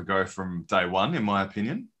getting more of a go from day one, in my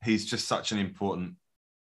opinion. He's just such an important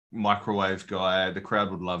microwave guy. The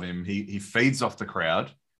crowd would love him. He feeds off the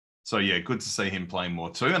crowd. So, yeah, good to see him playing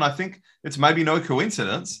more too. And I think it's maybe no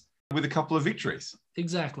coincidence with a couple of victories.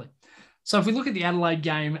 Exactly. So if we look at the Adelaide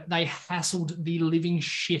game, they hassled the living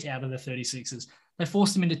shit out of the 36ers. They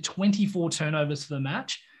forced them into 24 turnovers for the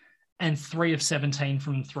match and 3 of 17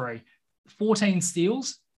 from 3. 14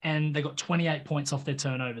 steals, and they got 28 points off their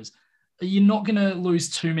turnovers. You're not going to lose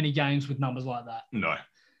too many games with numbers like that. No.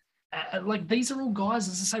 These are all guys,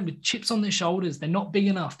 as I say, with chips on their shoulders. They're not big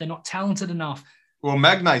enough. They're not talented enough. Well,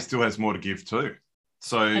 Magnay still has more to give too.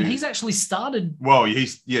 And he's actually started. Well,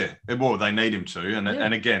 they need him to.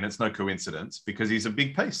 And again, it's no coincidence because he's a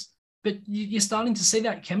big piece. But you're starting to see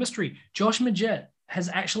that chemistry. Josh Majette has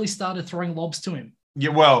actually started throwing lobs to him.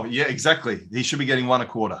 Yeah, exactly. He should be getting 1 a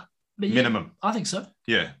quarter. Minimum. I think so.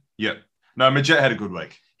 Yeah. No, Majette had a good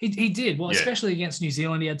week. He did. Well, especially against New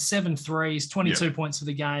Zealand. He had 7 threes, 22 points for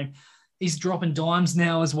the game. He's dropping dimes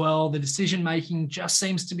now as well. The decision-making just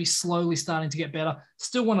seems to be slowly starting to get better.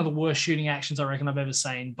 Still one of the worst shooting actions I reckon I've ever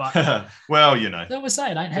seen. But well, they always say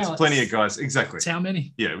it ain't how. There's plenty of guys. Exactly. It's how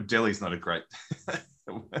many? Yeah, Delhi's not a great.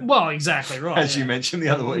 Well, exactly right. As you mentioned the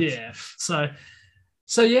other week. Yeah. So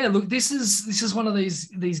yeah. Look, this is one of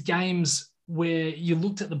these games where you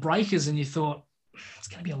looked at the Breakers and you thought it's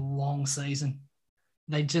going to be a long season.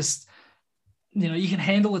 They just, you can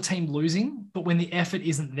handle a team losing, but when the effort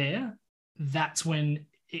isn't there, that's when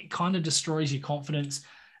it kind of destroys your confidence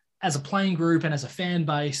as a playing group and as a fan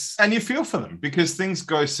base. And you feel for them because things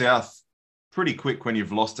go south pretty quick when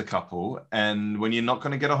you've lost a couple and when you're not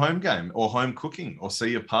going to get a home game or home cooking or see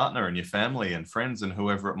your partner and your family and friends and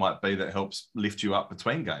whoever it might be that helps lift you up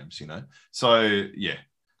between games, you know? So, yeah,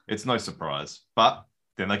 it's no surprise. But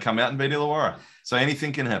then they come out and beat Illawarra. So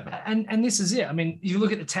anything can happen. And this is it. I mean, you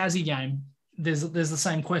look at the Tassie game, there's the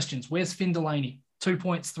same questions. Where's Finn Delaney? 2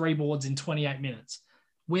 points, 3 boards in 28 minutes.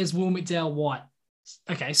 Where's Will McDowell-White?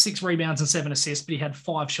 Okay, 6 rebounds and 7 assists, but he had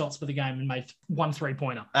 5 shots for the game and made 1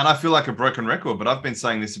 3-pointer. And I feel like a broken record, but I've been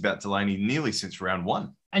saying this about Delaney nearly since round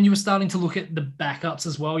 1. And you were starting to look at the backups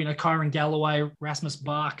as well. You know, Kyron Galloway, Rasmus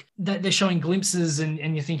Bach. They're showing glimpses and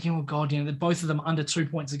you're thinking, oh, God, you know, both of them under 2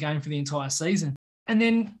 points a game for the entire season. And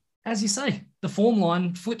then, as you say, the form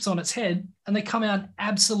line flips on its head and they come out and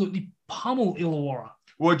absolutely pummel Illawarra.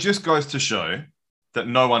 Well, it just goes to show that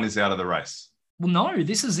no one is out of the race. Well, no,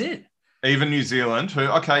 this is it. Even New Zealand, who,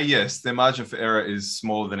 okay, yes, their margin for error is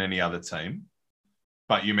smaller than any other team.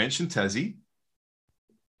 But you mentioned Tassie.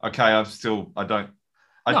 Okay, I still don't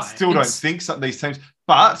think some of these teams,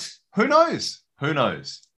 but who knows? Who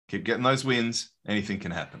knows? Keep getting those wins. Anything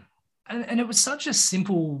can happen. And it was such a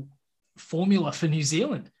simple formula for New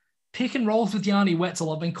Zealand. Pick and rolls with Yanni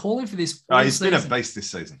Wetzel. I've been calling for this all he's season. been a beast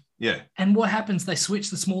this season. Yeah. And what happens? They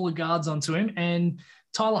switch the smaller guards onto him and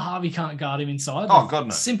Tyler Harvey can't guard him inside. Oh, God,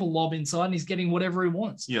 no. Simple lob inside and he's getting whatever he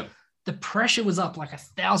wants. Yeah. The pressure was up like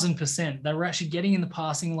 1,000%. They were actually getting in the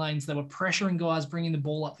passing lanes. They were pressuring guys, bringing the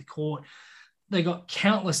ball up the court. They got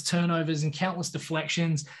countless turnovers and countless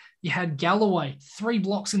deflections. You had Galloway, 3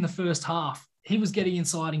 blocks in the first half. He was getting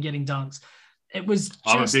inside and getting dunks. It was just...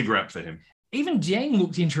 I'm a big rap for him. Even Jiang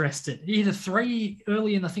looked interested. He hit a 3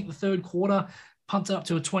 early in, I think, the third quarter, pumped it up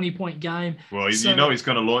to a 20-point game. Well, you know he's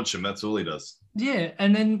going to launch him. That's all he does. Yeah,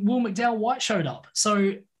 and then Will McDowell-White showed up.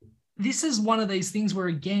 So this is one of these things where,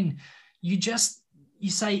 again, you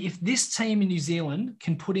say if this team in New Zealand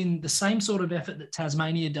can put in the same sort of effort that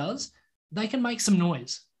Tasmania does, they can make some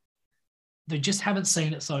noise. They just haven't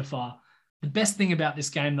seen it so far. The best thing about this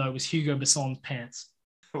game, though, was Hugo Besson's pants.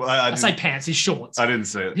 Well, I say pants, his shorts. I didn't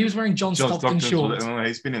see it. He was wearing John Stockton shorts.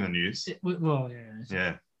 He's been in the news. Well, yeah.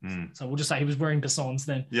 Yeah. Mm. So we'll just say he was wearing Bessons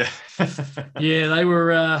then. Yeah. Yeah, they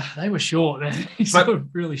were short, man. They were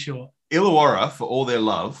really short. Illawarra, for all their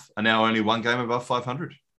love, are now only 1 game above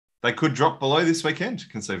 500. They could drop below this weekend,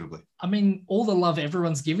 conceivably. I mean, all the love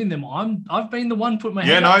everyone's giving them. I've been the one put my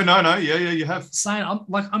hand up. No. Yeah, you have. Saying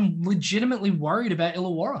I'm legitimately worried about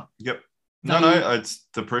Illawarra. Yep. No, it's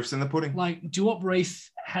the proof's in the pudding. Like, Duop Reith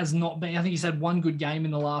has not been, I think he's had 1 good game in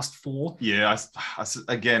the last 4. Yeah, I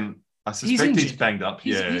suspect he's banged up.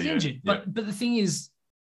 He's injured. Yeah. But the thing is,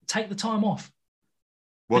 take the time off.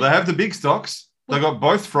 Well, they have the big stocks. They got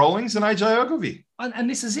both Frollings and AJ Ogilvy. And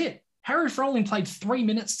this is it. Harry Froling played 3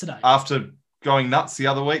 minutes today. After going nuts the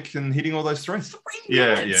other week and hitting all those threes. 3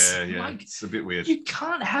 minutes. Yeah. Like, it's a bit weird. You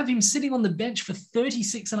can't have him sitting on the bench for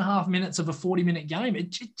 36 and a half minutes of a 40-minute game.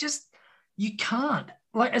 It just, you can't.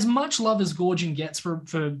 Like, as much love as Gorgian gets for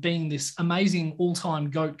being this amazing all-time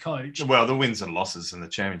GOAT coach. Well, the wins and losses and the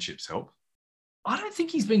championships help. I don't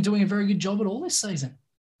think he's been doing a very good job at all this season.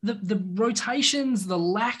 The rotations, the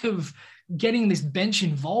lack of getting this bench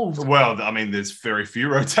involved. Well, I mean, there's very few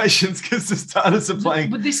rotations because the starters are playing.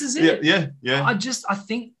 But this is it. Yeah. I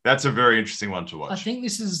think that's a very interesting one to watch. I think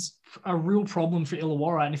this is a real problem for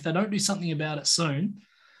Illawarra. And if they don't do something about it soon,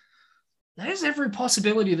 there's every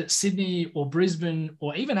possibility that Sydney or Brisbane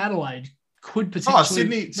or even Adelaide could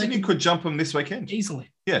potentially... Sydney could jump them this weekend. Easily.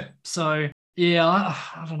 Yeah. So, yeah,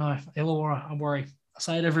 I don't know. Illawarra, I worry. I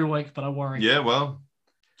say it every week, but I worry. Yeah, well,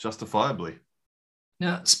 justifiably.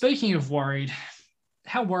 Now, speaking of worried,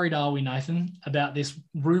 how worried are we, Nathan, about this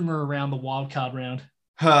rumour around the wildcard round?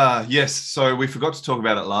 Yes. So we forgot to talk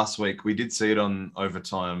about it last week. We did see it on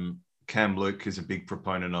Overtime. Cam Luke is a big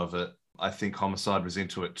proponent of it. I think Homicide was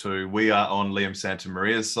into it too. We are on Liam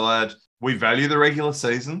Santamaria's side. We value the regular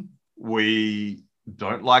season. We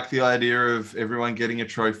don't like the idea of everyone getting a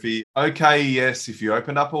trophy. Okay, yes, if you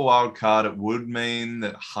opened up a wild card, it would mean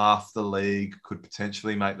that half the league could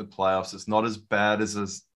potentially make the playoffs. It's not as bad as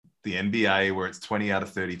the NBA where it's 20 out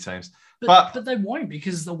of 30 teams. But they won't,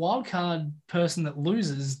 because the wild card person that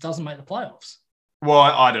loses doesn't make the playoffs. Well,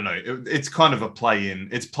 I don't know. It's kind of a play-in.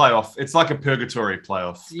 It's playoff. It's like a purgatory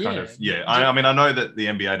playoff kind of. Yeah. I mean, I know that the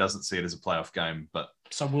NBA doesn't see it as a playoff game, but...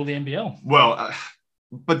 So will the NBL. Well,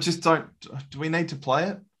 but just do we need to play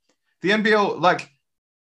it? The NBL, like,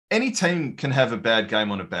 any team can have a bad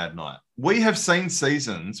game on a bad night. We have seen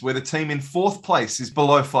seasons where the team in 4th place is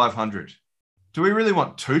below 500. Do we really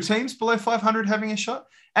want 2 teams below 500 having a shot?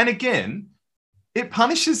 And again, it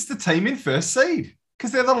punishes the team in 1st seed.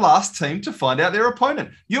 Because they're the last team to find out their opponent.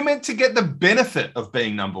 You're meant to get the benefit of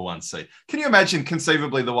being number one seed. Can you imagine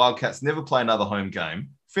conceivably the Wildcats never play another home game,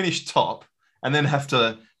 finish top, and then have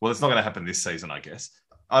to, well, it's not going to happen this season, I guess.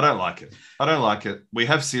 I don't like it. We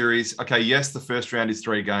have series. Okay, yes, the first round is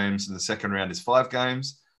 3 games and the second round is 5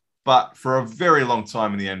 games. But for a very long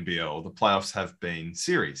time in the NBL, the playoffs have been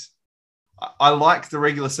series. I like the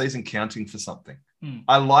regular season counting for something.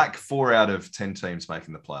 I like 4 out of 10 teams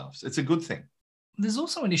making the playoffs. It's a good thing. There's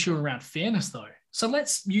also an issue around fairness, though. So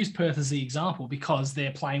let's use Perth as the example because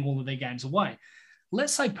they're playing all of their games away.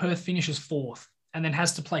 Let's say Perth finishes 4th and then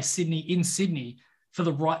has to play Sydney in Sydney for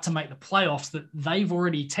the right to make the playoffs that they've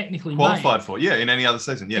already technically qualified for. Yeah, in any other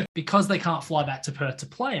season. Yeah. Because they can't fly back to Perth to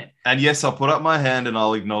play it. And yes, I'll put up my hand and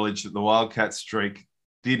I'll acknowledge that the Wildcat streak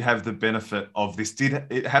did have the benefit of this.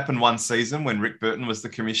 It happened one season when Rick Burton was the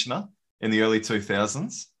commissioner in the early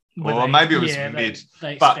 2000s. Or maybe it was mid.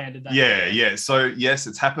 They expanded that. Yeah. So, yes,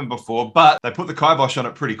 it's happened before, but they put the kibosh on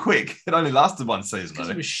it pretty quick. It only lasted one season. Because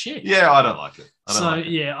it was shit. Yeah, I don't like it.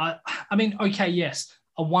 I mean, okay, yes,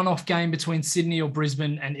 a one-off game between Sydney or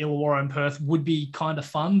Brisbane and Illawarra and Perth would be kind of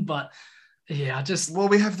fun, but yeah, Well,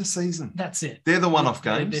 we have the season. That's it. They're the one-off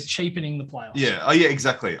games. They're cheapening the playoffs. Yeah. Oh, yeah,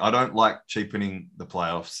 exactly. I don't like cheapening the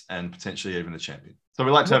playoffs and potentially even the champion. So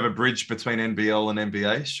we like to have a bridge between NBL and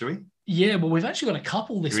NBA, should we? Yeah, well, we've actually got a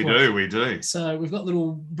couple this week. We do. So we've got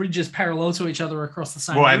little bridges parallel to each other across the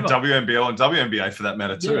same river. And WNBL and WNBA for that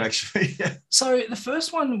matter too, actually. Yeah. So the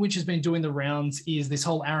first one, which has been doing the rounds, is this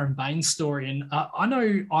whole Aaron Baines story. And I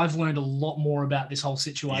know I've learned a lot more about this whole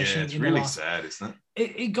situation. Yeah, it's really sad, isn't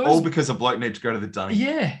it? It goes... All because a bloke needs to go to the dunny.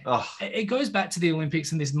 Yeah. It goes back to the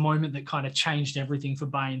Olympics and this moment that kind of changed everything for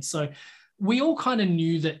Baines. So we all kind of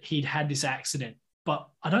knew that he'd had this accident, but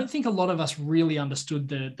I don't think a lot of us really understood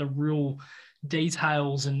the real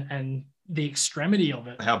details and the extremity of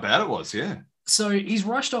it. How bad it was, yeah. So he's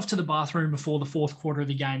rushed off to the bathroom before the 4th quarter of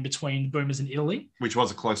the game between the Boomers and Italy. Which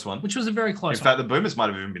was a close one. Which was a very close one. In fact, the Boomers might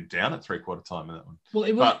have even been down at 3/4 time in that one.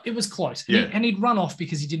 Well, it was close. And he'd run off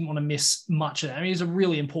because he didn't want to miss much of it. I mean, he's a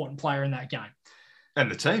really important player in that game.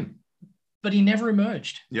 And the team. But he never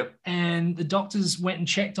emerged. Yep. And the doctors went and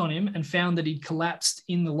checked on him and found that he'd collapsed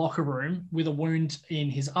in the locker room with a wound in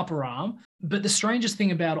his upper arm. But the strangest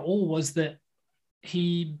thing about it all was that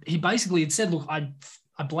he basically had said, look, I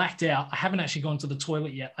blacked out. I haven't actually gone to the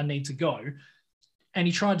toilet yet. I need to go. And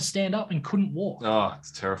he tried to stand up and couldn't walk. Oh,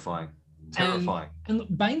 it's terrifting.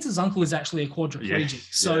 And Baines' uncle is actually a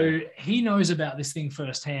quadriplegic. So he knows about this thing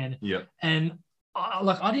firsthand. Yep. And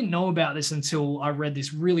I didn't know about this until I read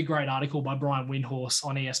this really great article by Brian Windhorse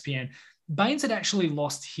on ESPN. Baines had actually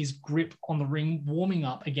lost his grip on the ring warming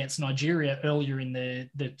up against Nigeria earlier in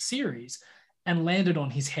the series and landed on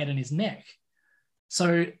his head and his neck.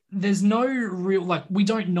 So there's no real, we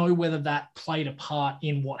don't know whether that played a part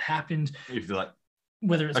in what happened. If like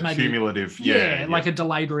whether it's maybe cumulative, like a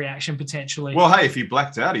delayed reaction potentially. Well, hey, if he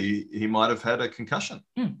blacked out, he might have had a concussion.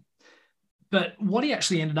 But what he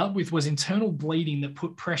actually ended up with was internal bleeding that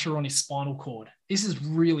put pressure on his spinal cord. This is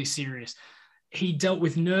really serious. He dealt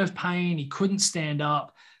with nerve pain. He couldn't stand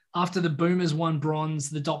up. After the Boomers won bronze,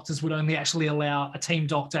 the doctors would only actually allow a team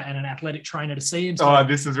doctor and an athletic trainer to see him. So,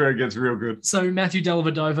 this is where it gets real good. So Matthew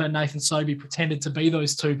Dellavedova and Nathan Sobey pretended to be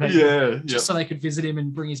those two people just so they could visit him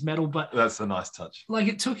and bring his medal. But that's a nice touch.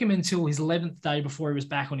 It took him until his 11th day before he was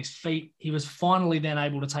back on his feet. He was finally then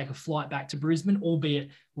able to take a flight back to Brisbane, albeit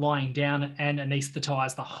lying down and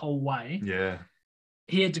anaesthetised the whole way. Yeah.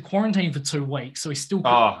 He had to quarantine for 2 weeks, so he still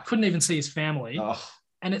couldn't even see his family.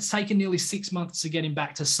 And it's taken nearly 6 months to get him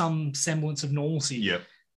back to some semblance of normalcy. Yep.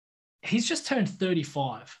 He's just turned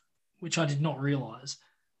 35, which I did not realise.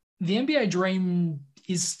 The NBA dream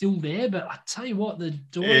is still there, but I tell you what, the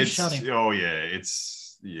door is shutting. Oh, yeah.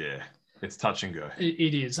 It's touch and go.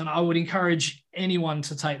 It is. And I would encourage anyone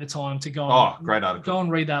to take the time to go great article. Go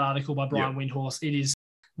and read that article by Brian Windhorse. It is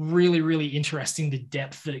really, really interesting, the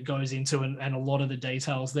depth that it goes into and a lot of the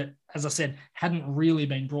details that, as I said, hadn't really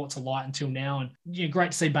been brought to light until now. And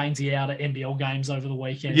great to see Bainesy out at NBL games over the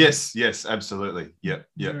weekend. Yes, absolutely. Yep.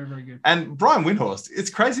 Very, very good. And Brian Windhorst, it's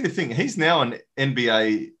crazy to think he's now an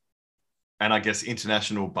NBA and I guess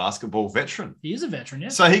international basketball veteran. He is a veteran, yeah.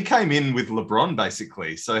 So he came in with LeBron,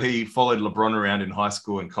 basically. So he followed LeBron around in high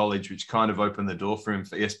school and college, which kind of opened the door for him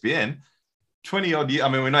for ESPN. 20 odd years. I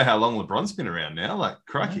mean, we know how long LeBron's been around now.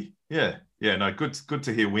 Crikey. Yeah. No, good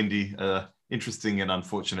to hear Windy. Interesting and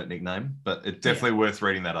unfortunate nickname, but it's definitely worth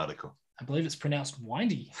reading that article. I believe it's pronounced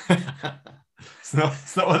windy. It's not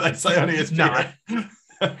what they say on ESPN.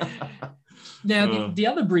 No. Now, the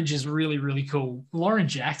other bridge is really, really cool. Lauren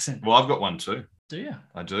Jackson. Well, I've got one too. Do you?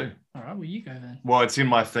 I do. All right, well, you go then. Well, it's in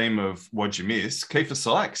my theme of what'd you miss. Kiefer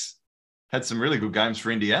Sykes had some really good games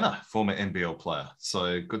for Indiana, former NBL player.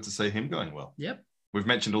 So good to see him going well. Yep. We've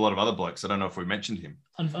mentioned a lot of other blokes. I don't know if we mentioned him.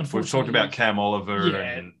 Unfortunately, we've talked about Cam Oliver. Yeah,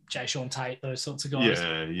 and Jay Sean Tate, those sorts of guys.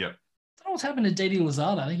 Yeah, yeah. I don't know what's happened to Didi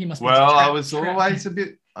Lazard. I think he must be I was always a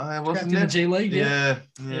bit... I trapped wasn't in the G League.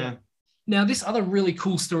 Yeah. Now, this other really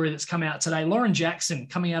cool story that's come out today, Lauren Jackson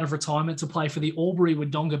coming out of retirement to play for the Albury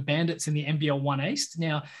Wodonga Bandits in the NBL 1 East.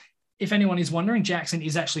 Now, if anyone is wondering, Jackson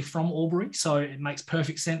is actually from Albury, so it makes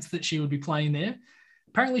perfect sense that she would be playing there.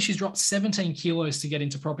 Apparently, she's dropped 17 kilos to get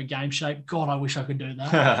into proper game shape. God, I wish I could do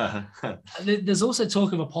that. There's also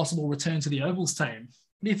talk of a possible return to the Ovals team.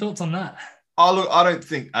 What are your thoughts on that? Oh, look, I don't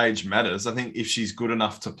think age matters. I think if she's good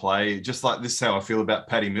enough to play, just like this is how I feel about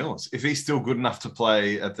Paddy Mills. If he's still good enough to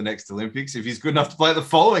play at the next Olympics, if he's good enough to play at the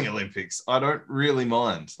following Olympics, I don't really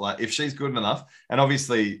mind. Like, if she's good enough, and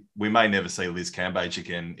obviously we may never see Liz Cambage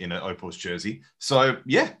again in an Opals jersey. So,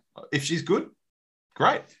 yeah, if she's good,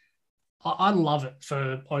 great. I love it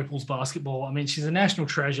for Opals basketball. I mean, she's a national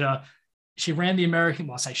treasure. She ran the American,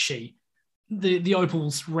 well, I say she. The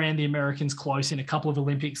Opals ran the Americans close in a couple of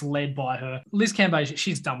Olympics led by her. Liz Cambage,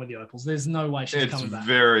 she's done with the Opals. There's no way she's coming back. It's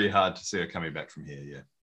very hard to see her coming back from here, yeah.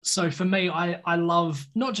 So for me, I love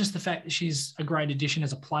not just the fact that she's a great addition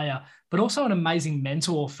as a player, but also an amazing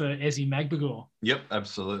mentor for Ezzy Magbagor. Yep,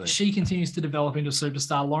 absolutely. She continues to develop into a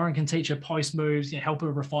superstar. Lauren can teach her post moves, help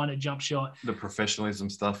her refine her jump shot. The professionalism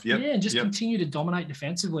stuff, yep. Yeah, and just continue to dominate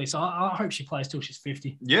defensively. So I hope she plays till she's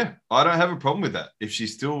 50. Yeah, I don't have a problem with that. If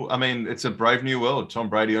she's still, I mean, it's a brave new world. Tom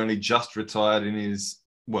Brady only just retired in his,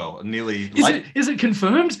 nearly late. Is it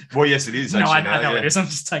confirmed? Well, yes, it is. Actually, I know it is. I'm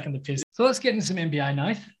just taking the piss. So let's get into some NBA,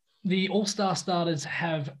 Nath. The All-Star starters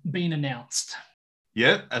have been announced.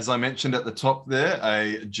 Yeah, as I mentioned at the top there,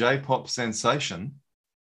 a J-pop sensation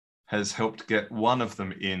has helped get one of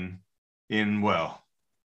them in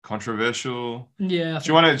controversial. Yeah. Do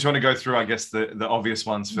you want to go through, I guess, the obvious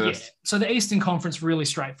ones first? Yeah. So the Eastern Conference, really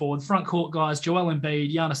straightforward. Front court guys, Joel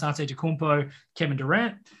Embiid, Giannis Antetokounmpo, Kevin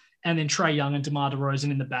Durant, and then Trae Young and DeMar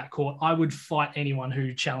DeRozan in the backcourt. I would fight anyone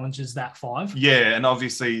who challenges that five. Yeah, and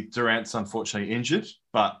obviously Durant's unfortunately injured,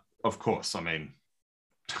 but of course, I mean,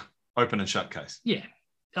 open and shut case. Yeah.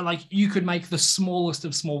 Like, you could make the smallest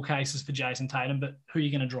of small cases for Jason Tatum, but who are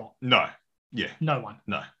you going to drop? No. Yeah. No one.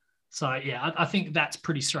 No. So, yeah, I think that's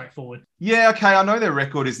pretty straightforward. Yeah, okay. I know their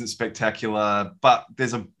record isn't spectacular, but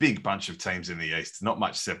there's a big bunch of teams in the East. Not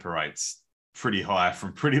much separates pretty high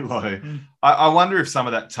from pretty low. I wonder if some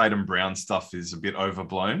of that Tatum Brown stuff is a bit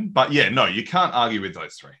overblown. But yeah, no, you can't argue with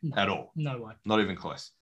those three at all. No way. Not even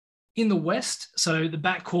close. In the West, so the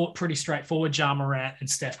backcourt, pretty straightforward. Ja Morant and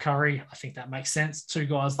Steph Curry. I think that makes sense. Two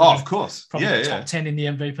guys that of course. Probably top 10 in the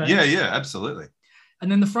MVP. Yeah, absolutely.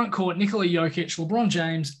 And then the front court, Nikola Jokic, LeBron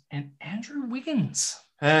James, and Andrew Wiggins.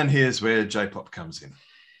 And here's where J-pop comes in.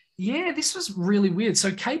 Yeah, this was really weird.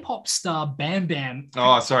 So K-pop star Bam Bam.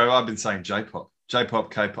 Oh, sorry. I've been saying J-pop.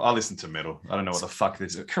 J-pop, K-pop. I listen to metal. I don't know what the fuck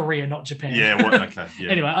this is. Korea, not Japan. Yeah, okay. Yeah.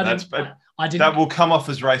 Anyway, I didn't. That will come off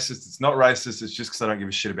as racist. It's not racist. It's just because I don't give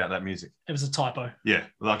a shit about that music. It was a typo. Yeah.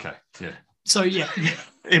 Okay. Yeah. So, yeah.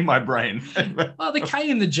 In my brain. Well, the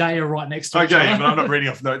K and the J are right next to each other. Okay, but I'm not reading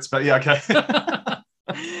off notes, but yeah, okay.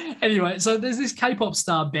 Anyway, so there's this K-pop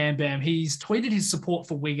star, Bam Bam. He's tweeted his support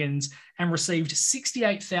for Wiggins and received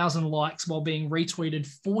 68,000 likes while being retweeted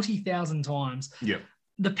 40,000 times. Yeah.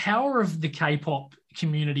 The power of the K-pop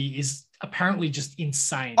community is apparently just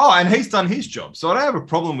insane. Oh, and he's done his job. So I don't have a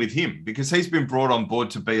problem with him because he's been brought on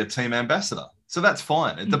board to be a team ambassador. So that's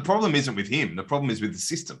fine. The problem isn't with him. The problem is with the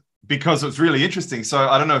system. Because it's really interesting. So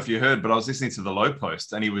I don't know if you heard, but I was listening to the Low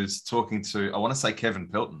Post and he was talking to, I want to say Kevin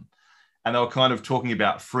Pelton. And they were kind of talking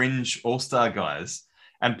about fringe all-star guys.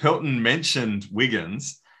 And Pelton mentioned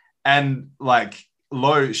Wiggins and like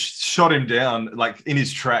Lowe shot him down like in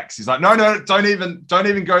his tracks. He's like, no, don't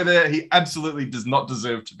even go there. He absolutely does not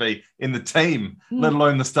deserve to be in the team, let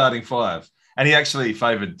alone the starting five. And he actually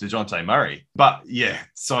favored DeJounte Murray. But yeah,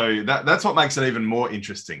 so that's what makes it even more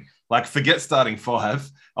interesting. Like, forget starting five.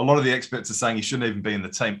 A lot of the experts are saying he shouldn't even be in the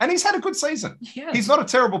team. And he's had a good season. Yeah. He's not a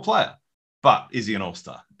terrible player. But is he an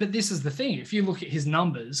all-star? But this is the thing. If you look at his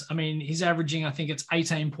numbers, I mean, he's averaging, I think it's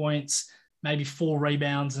 18 points, maybe 4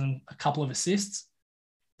 rebounds and a couple of assists.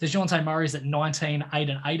 DeJounte Murray's at 19, 8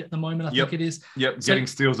 and 8 at the moment, I think it is. Yep, so, getting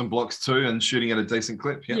steals and blocks too and shooting at a decent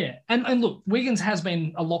clip. Yep. Yeah, and look, Wiggins has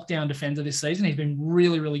been a lockdown defender this season. He's been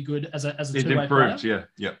really, really good as a two-way player.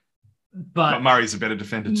 Yeah. But Murray's a better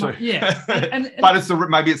defender too. Yeah, and but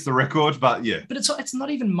maybe it's the record, but yeah. But it's not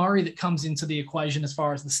even Murray that comes into the equation as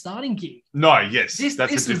far as the starting gig. No, yes, this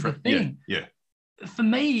that's is a different the thing. Yeah. for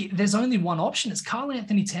me, there's only one option. It's Karl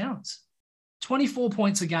Anthony Towns. 24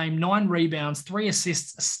 points a game, 9 rebounds, 3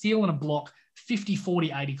 assists, a steal and a block, 50,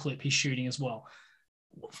 40, 80 clip he's shooting as well.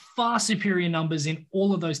 Far superior numbers in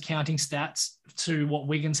all of those counting stats to what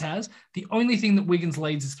Wiggins has. The only thing that Wiggins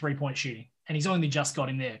leads is 3-point shooting, and he's only just got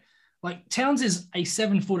him there. Like, Towns is a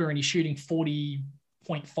 7-footer and he's shooting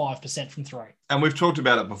 40.5% from 3. And we've talked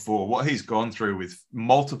about it before, what he's gone through with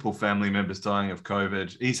multiple family members dying of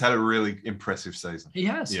COVID. He's had a really impressive season. He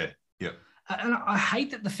has. Yeah. And I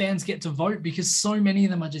hate that the fans get to vote because so many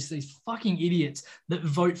of them are just these fucking idiots that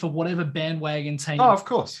vote for whatever bandwagon team. Oh, of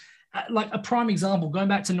course. Like a prime example, going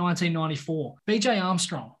back to 1994, BJ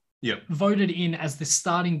Armstrong voted in as the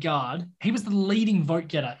starting guard. He was the leading vote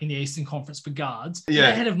getter in the Eastern Conference for guards. Yeah.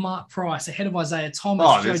 Ahead of Mark Price, ahead of Isaiah Thomas.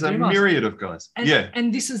 Oh, there's a myriad of guys.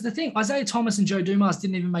 And this is the thing. Isaiah Thomas and Joe Dumas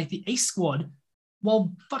didn't even make the East squad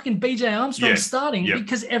while fucking BJ Armstrong was starting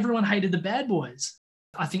because everyone hated the bad boys.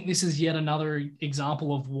 I think this is yet another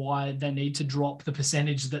example of why they need to drop the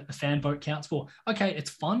percentage that the fan vote counts for. Okay, it's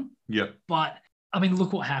fun. Yep. But, I mean,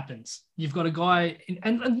 look what happens. You've got a guy,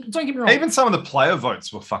 and don't get me wrong. Even some of the player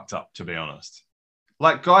votes were fucked up, to be honest.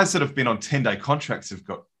 Like, guys that have been on 10-day contracts have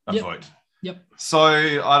got a vote. Yep. So,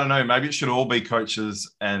 I don't know, maybe it should all be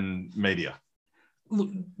coaches and media. Look,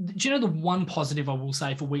 do you know the one positive I will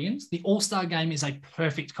say for Wiggins? The All-Star game is a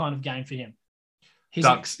perfect kind of game for him. He's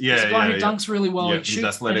dunks, he's a guy who dunks really well. He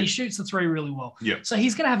shoots, and he shoots the 3 really well. Yeah. So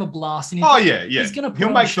he's going to have a blast. And He's going to.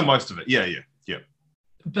 He'll make the most of it. Yeah.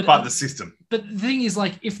 But the system. But the thing is,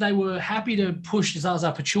 like, if they were happy to push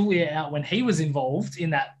Zaza Pachulia out when he was involved in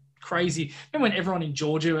that crazy, remember when everyone in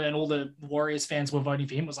Georgia and all the Warriors fans were voting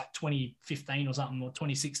for him? It was like 2015 or something, or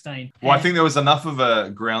 2016. Well, I think there was enough of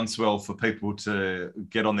a groundswell for people to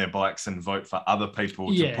get on their bikes and vote for other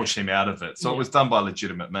people to push him out of it. So it was done by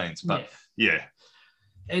legitimate means. But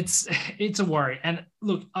It's a worry. And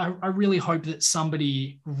look, I really hope that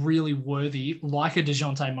somebody really worthy, like a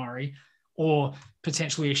DeJounte Murray or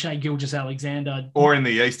potentially a Shai Gilgeous-Alexander. Or in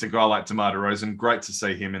the East, a guy like DeMar DeRozan. Great to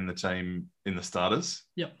see him in the team, in the starters.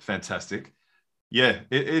 Yep. Fantastic. Yeah.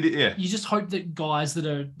 You just hope that guys that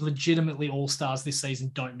are legitimately all-stars this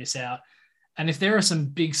season don't miss out. And if there are some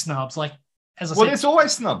big snubs, like, as I said, there's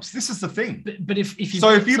always snubs. This is the thing. But if you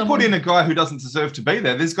put in a guy who doesn't deserve to be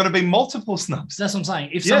there, there's got to be multiple snubs. That's what I'm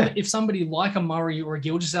saying. If somebody like a Murray or a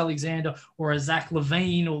Gilgeous-Alexander or a Zach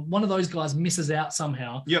LaVine or one of those guys misses out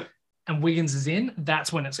somehow, and Wiggins is in,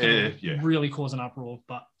 that's when it's going to really cause an uproar.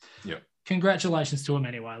 But congratulations to him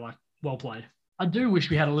anyway. Like, well played. I do wish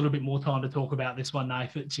we had a little bit more time to talk about this one,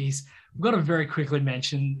 Nath, but geez, we've got to very quickly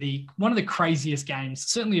mention one of the craziest games,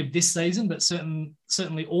 certainly of this season, but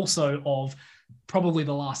certainly also of probably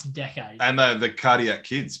the last decade. And the cardiac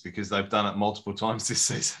kids, because they've done it multiple times this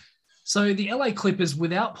season. So the LA Clippers,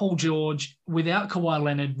 without Paul George, without Kawhi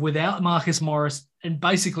Leonard, without Marcus Morris, and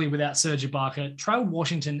basically without Serge Ibaka, trailed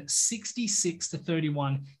Washington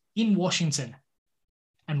 66-31 in Washington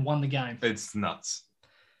and won the game. It's nuts.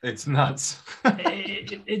 It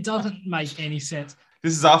doesn't make any sense.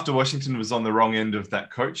 This is after Washington was on the wrong end of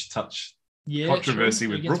that coach touch controversy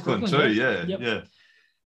with Brooklyn too. Yeah.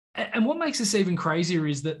 And what makes this even crazier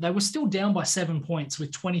is that they were still down by 7 points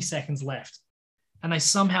with 20 seconds left. And they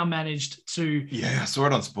somehow managed to I saw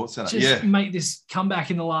it on SportsCenter. Make this comeback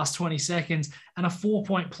in the last 20 seconds. And a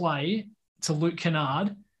 4-point play to Luke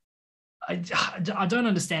Kennard. I don't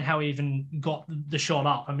understand how he even got the shot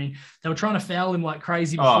up. I mean, they were trying to foul him like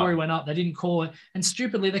crazy before he went up. They didn't call it. And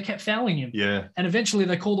stupidly, they kept fouling him. Yeah. And eventually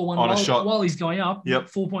they called the one while he's going up.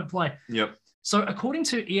 4-point play. Yep. So according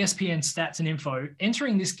to ESPN Stats and Info,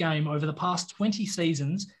 entering this game over the past 20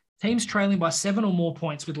 seasons, teams trailing by 7 or more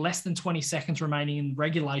points with less than 20 seconds remaining in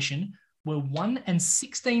regulation were 1 and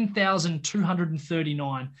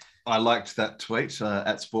 16,239. I liked that tweet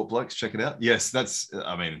at Sport Blokes. Check it out. Yes, that's,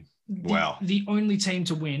 wow. The only team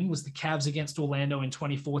to win was the Cavs against Orlando in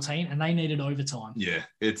 2014, and they needed overtime. Yeah,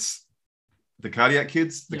 it's the cardiac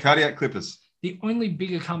kids, the cardiac Clippers. The only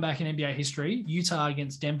bigger comeback in NBA history, Utah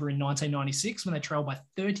against Denver in 1996 when they trailed by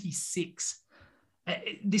 36.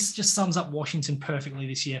 This just sums up Washington perfectly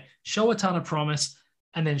this year. Show a ton of promise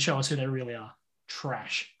and then show us who they really are.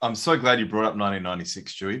 Trash. I'm so glad you brought up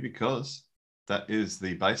 1996, Dewey, because that is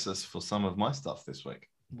the basis for some of my stuff this week.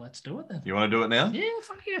 Let's do it then. You want to do it now? Yeah,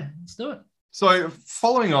 fuck yeah. Let's do it. So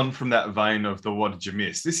following on from that vein of the what did you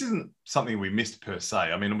miss, this isn't something we missed per se.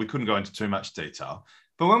 I mean, we couldn't go into too much detail.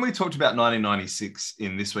 But when we talked about 1996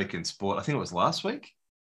 in This Week in Sport, I think it was last week,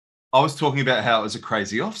 I was talking about how it was a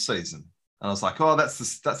crazy off season. And I was like, oh,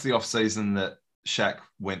 that's the off season that Shaq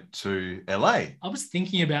went to LA. I was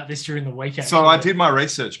thinking about this during the week. Actually. So I did my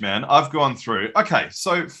research, man. I've gone through. Okay,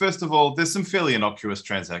 so first of all, there's some fairly innocuous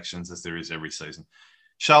transactions, as there is every season.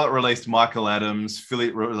 Charlotte released Michael Adams.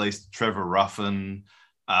 Philly released Trevor Ruffin.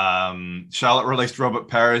 Charlotte released Robert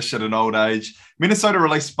Parrish at an old age. Minnesota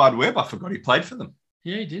released Spud Webb. I forgot he played for them.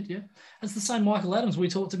 Yeah, he did, yeah. That's the same Michael Adams we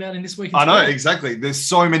talked about in This Week in I know, Sport. exactly. There's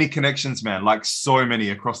so many connections, man, like so many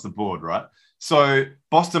across the board, right? So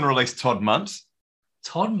Boston released Todd Munt.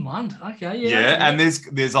 Todd Munt, okay, yeah. Yeah, and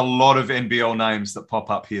there's a lot of NBL names that pop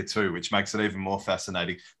up here too, which makes it even more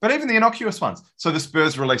fascinating. But even the innocuous ones. So the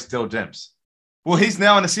Spurs released Del Demps. Well, he's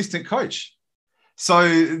now an assistant coach.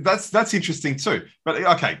 So that's interesting too. But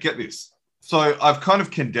okay, get this. So I've kind of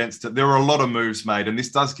condensed it. There were a lot of moves made, and this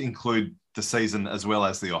does include the season as well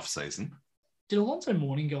as the off season. Did Alonzo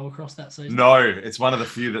Mourning go across that season? No, it's one of the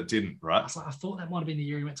few that didn't, right? I thought that might have been the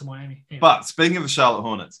year he went to Miami. Anyway. But speaking of the Charlotte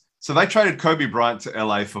Hornets, so they traded Kobe Bryant to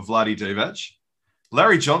LA for Vlade Divac.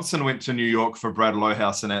 Larry Johnson went to New York for Brad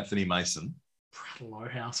Lohaus and Anthony Mason. Brad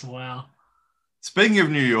Lohaus, wow. Speaking of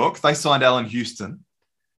New York, they signed Allen Houston.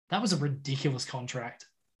 That was a ridiculous contract.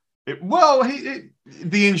 The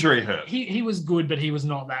injury hurt. He was good, but he was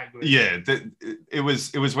not that good. Yeah, it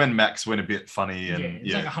was when Max went a bit funny. And it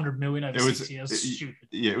was like $100 million over 6 years. Stupid.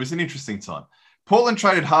 Yeah, it was an interesting time. Portland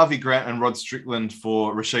traded Harvey Grant and Rod Strickland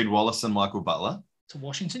for Rasheed Wallace and Michael Butler. To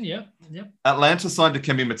Washington, yeah. Yep. Atlanta signed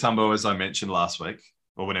Dikembe Mutombo, as I mentioned last week,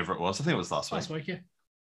 or whenever it was. I think it was last week. Last week, yeah.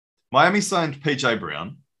 Miami signed PJ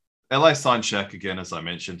Brown. LA signed Shaq again, as I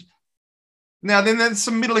mentioned. Now, then there's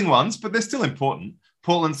some middling ones, but they're still important.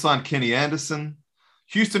 Portland signed Kenny Anderson.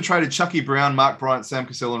 Houston traded Chucky Brown, Mark Bryant, Sam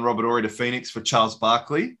Cassell, and Robert Horry to Phoenix for Charles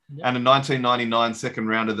Barkley and a 1999 second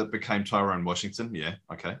rounder that became Tyrone Washington. Yeah,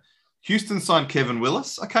 okay. Houston signed Kevin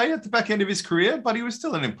Willis. Okay, at the back end of his career, but he was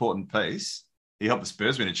still an important piece. He helped the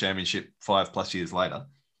Spurs win a championship 5+ years later.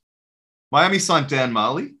 Miami signed Dan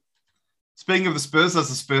Marley. Speaking of the Spurs, as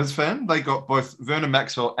a Spurs fan, they got both Vernon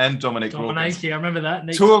Maxwell and Dominic Wilkins. Yeah, I remember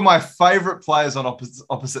that. Two of my favourite players on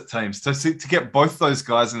opposite teams. To get both those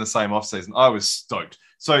guys in the same offseason, I was stoked.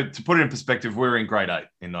 So to put it in perspective, we were in grade 8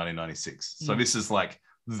 in 1996. So this is like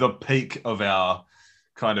the peak of our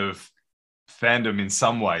kind of fandom in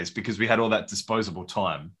some ways because we had all that disposable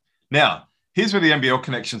time. Now, here's where the NBL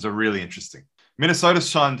connections are really interesting. Minnesota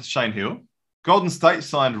signed Shane Hill. Golden State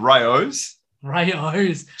signed Ray Owes.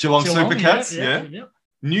 Geelong Supercats, yeah.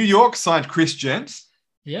 New York signed Chris Gent.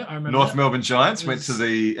 Yeah, I remember North Melbourne Giants went to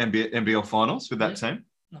the NBL finals with that team.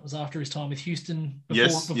 That was after his time with Houston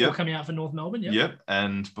before coming out for North Melbourne. Yep,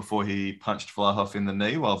 and before he punched Vlahoff in the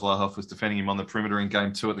knee while Vlahoff was defending him on the perimeter in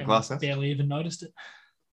Game 2 at the Glasshouse. Barely even noticed it.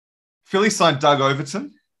 Philly signed Doug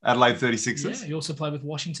Overton, Adelaide 36ers. Yeah, he also played with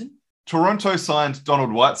Washington. Toronto signed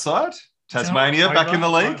Donald Whiteside, Tasmania, back in the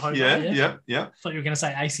league. Hobart, yeah. I thought you were going to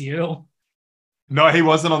say AC Earl. No, he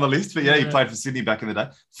wasn't on the list, but he played for Sydney back in the day.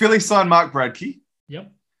 Philly signed Mark Bradkey.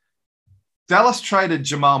 Yep. Dallas traded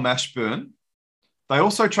Jamal Mashburn. They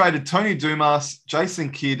also traded Tony Dumas, Jason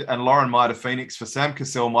Kidd, and Lauren Meyer to Phoenix for Sam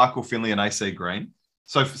Cassell, Michael Finley, and AC Green.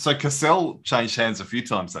 So Cassell changed hands a few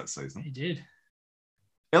times that season. He did.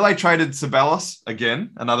 LA traded Sabalos,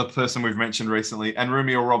 again, another person we've mentioned recently, and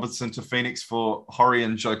Rumiel Robertson to Phoenix for Horry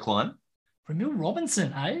and Joe Klein. Rumiel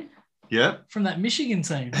Robinson, eh? Yeah. From that Michigan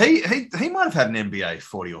team. He might have had an NBA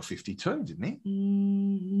 40 or 50 too, didn't he?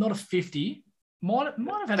 Not a 50. Might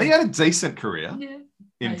have had. He had a decent career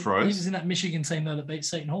in pros. He was in that Michigan team though that beat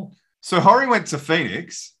Seton Hall. So Horry went to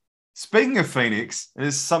Phoenix. Speaking of Phoenix,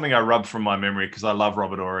 there's something I rubbed from my memory because I love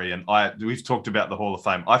Robert Horry and we've talked about the Hall of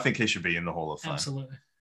Fame. I think he should be in the Hall of Fame. Absolutely.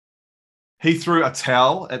 He threw a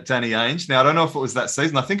towel at Danny Ainge. Now, I don't know if it was that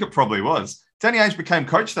season. I think it probably was. Danny Ainge became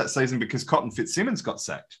coach that season because Cotton Fitzsimmons got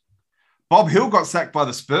sacked. Bob Hill got sacked by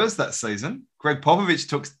the Spurs that season. Greg Popovich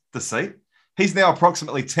took the seat. He's now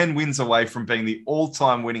approximately 10 wins away from being the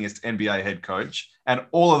all-time winningest NBA head coach, and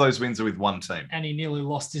all of those wins are with one team. And he nearly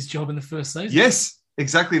lost his job in the first season. Yes,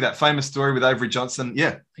 exactly. That famous story with Avery Johnson.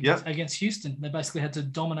 Yeah. Against Houston. They basically had to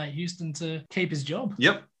dominate Houston to keep his job.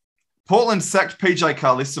 Yep. Portland sacked PJ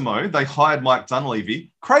Carlissimo. They hired Mike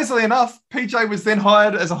Dunleavy. Crazily enough, PJ was then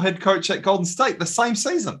hired as a head coach at Golden State the same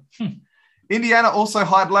season. Indiana also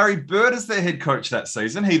hired Larry Bird as their head coach that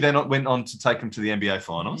season. He then went on to take them to the NBA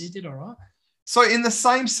Finals. He did all right. So in the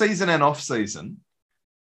same season and off season,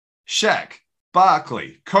 Shaq,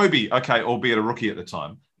 Barkley, Kobe, albeit a rookie at the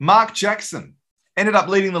time, Mark Jackson ended up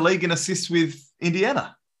leading the league in assists with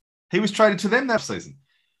Indiana. He was traded to them that season.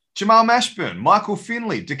 Jamal Mashburn, Michael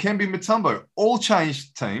Finley, Dikembe Mutombo all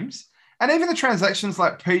changed teams. And even the transactions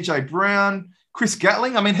like PJ Brown, Chris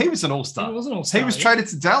Gatling, I mean, he was an all-star. He was an all-star. He was traded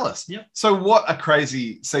to Dallas. Yep. So what a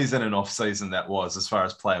crazy season and off-season that was as far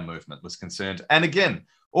as player movement was concerned. And again,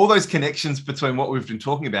 all those connections between what we've been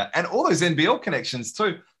talking about and all those NBL connections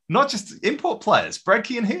too. Not just import players,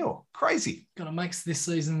 Bradkey and Hill. Crazy. Kind of makes this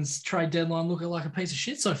season's trade deadline look like a piece of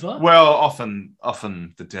shit so far. Well, often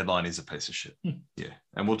the deadline is a piece of shit. Hmm. Yeah.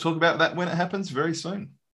 And we'll talk about that when it happens very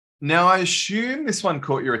soon. Now, I assume this one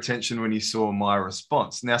caught your attention when you saw my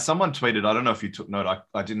response. Now, someone tweeted, I don't know if you took note,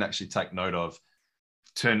 I didn't actually take note of,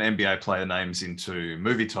 turn NBA player names into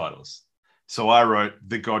movie titles. So I wrote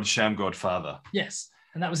The God Sham Godfather. Yes.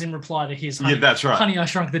 And that was in reply to his Yeah, that's right. Honey, I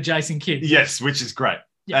Shrunk the Jason Kid. Yes, which is great.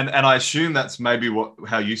 Yeah. And I assume that's maybe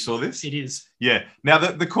how you saw this. It is. Yeah. Now,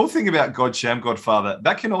 the cool thing about God Sham Godfather,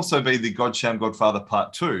 that can also be the God Sham Godfather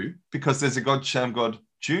Part 2 because there's a God Sham God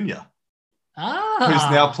Jr.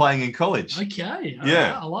 Who's now playing in college. Okay.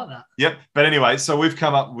 Yeah. Right. I like that. Yep. But anyway, so we've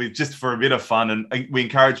come up with, just for a bit of fun, and we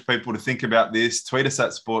encourage people to think about this. Tweet us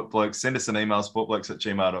at Sport Blokes, send us an email,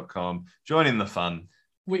 sportblokes@gmail.com. Join in the fun.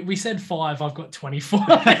 We said 5, I've got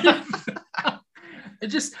 25.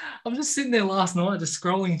 I'm just sitting there last night, just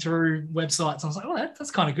scrolling through websites. I was like, oh,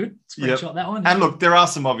 that's kind of good. Screenshot that one. And look, there are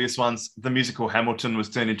some obvious ones. The musical Hamilton was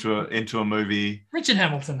turned into a movie. Richard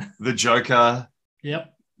Hamilton. The Joker.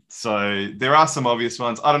 Yep. So there are some obvious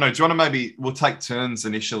ones. I don't know. Do you want to we'll take turns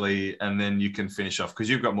initially and then you can finish off because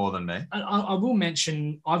you've got more than me. I will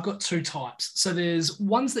mention I've got 2 types. So there's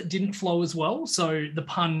ones that didn't flow as well. So the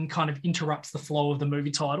pun kind of interrupts the flow of the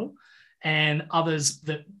movie title, and others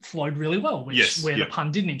that flowed really well, where the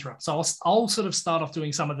pun didn't interrupt. So I'll sort of start off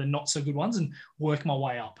doing some of the not so good ones and work my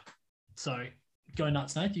way up. So go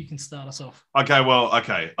nuts, Nate. You can start us off.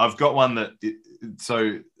 Okay. I've got one that,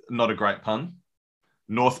 so not a great pun.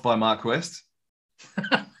 North by Mark West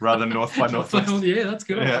rather than North by Northwest. Yeah, that's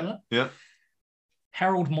good. Yeah.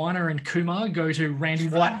 Harold Miner and Kumar go to Randy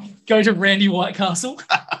Whitecastle.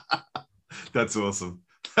 That's awesome.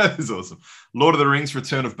 That is awesome. Lord of the Rings,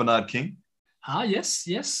 Return of Bernard King. Yes.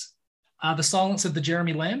 The Silence of the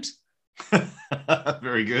Jeremy Lambs.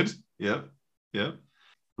 Very good. Yep.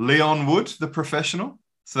 Leon Wood, the professional.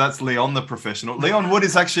 So that's Leon, the professional. Leon Wood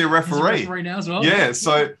is actually a referee. He's a referee now as well. Yeah,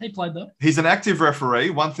 so he played though. He's an active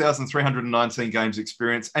referee, 1,319 games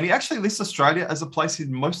experience, and he actually lists Australia as a place he'd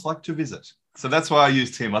most like to visit. So that's why I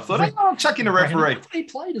used him. I thought, I'll chuck in a referee. He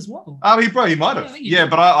played as well. Oh, he might have. Yeah,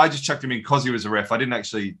 but I just chucked him in because he was a ref. I didn't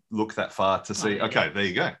actually look that far to see. Okay, there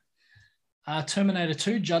you go. Terminator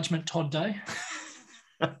 2, Judgment Todd Day.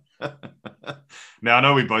 Now, I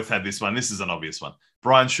know we both had this one. This is an obvious one.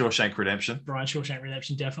 Brian Shawshank Redemption,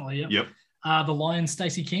 definitely. Yep. The Lion,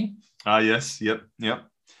 Stacey King. Yes. Yep.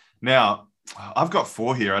 Now, I've got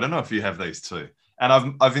 4 here. I don't know if you have these too.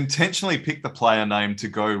 And I've intentionally picked the player name to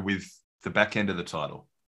go with the back end of the title.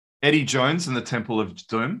 Eddie Jones and the Temple of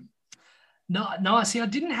Doom. No. See, I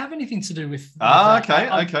didn't have anything to do with that.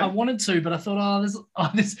 Okay. I wanted to, but I thought,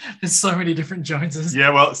 there's so many different Joneses. Yeah,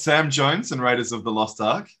 well, Sam Jones and Raiders of the Lost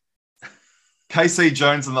Ark. KC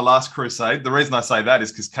Jones and the Last Crusade. The reason I say that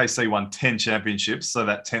is because KC won 10 championships, so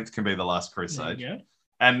that 10th can be the Last Crusade. There you go.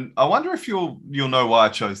 And I wonder if you'll know why I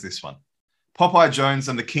chose this one. Popeye Jones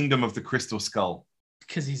and the Kingdom of the Crystal Skull.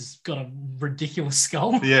 Because he's got a ridiculous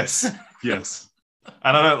skull. Yes. And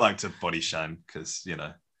I don't like to body shame because,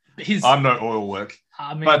 I'm no oil work.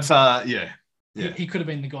 I mean, but yeah. He could have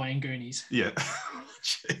been the guy in Goonies. Yeah.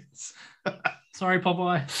 Jeez. Sorry,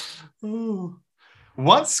 Popeye. Ooh.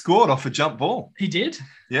 Once scored off a jump ball. He did.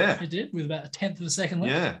 Yeah. He did with about a 10th of a second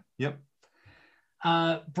left. Yeah.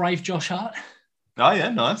 Yep. Brave Josh Hart. Oh, yeah.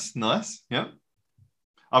 Nice. Yep.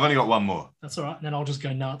 I've only got one more. That's all right. And then I'll just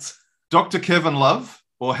go nuts. Dr. Kevin Love,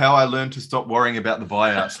 or How I Learned to Stop Worrying About the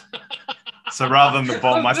Buyout. So rather than the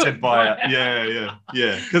bomb, I said buyout.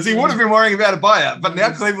 Yeah. Because he would have been worrying about a buyout, but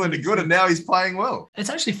now Cleveland are good and now he's playing well. It's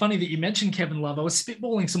actually funny that you mentioned Kevin Love. I was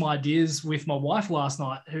spitballing some ideas with my wife last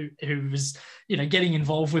night who was, getting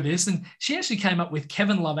involved with this, and she actually came up with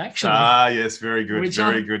Kevin Love actually. Yes, very good.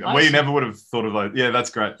 Very good. We never would have thought of those. Yeah, that's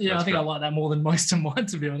great. Yeah, that's I think I like that more than most of mine,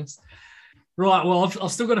 to be honest. Right, well,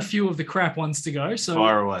 I've still got a few of the crap ones to go. So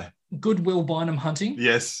fire away. Goodwill Bynum Hunting.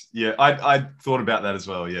 Yes, yeah. I thought about that as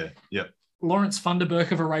well, yeah. Yep. Lawrence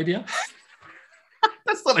Funderburk of Arabia.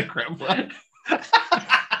 That's not a crap one.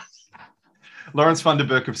 Lawrence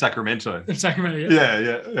Funderburk of Sacramento.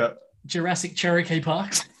 Yeah. Jurassic Cherokee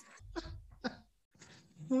Parks.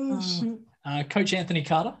 Coach Anthony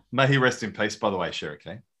Carter. May he rest in peace, by the way,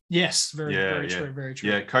 Cherokee. Yes, very true.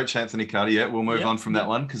 Yeah, Coach Anthony Carter. Yeah, we'll move on from that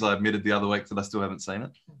one because I admitted the other week that I still haven't seen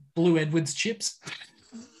it. Blue Edwards chips.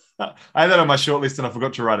 I had that on my short list and I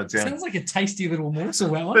forgot to write it down. Sounds like a tasty little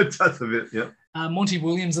morsel, that one. It does a bit, yeah. Monty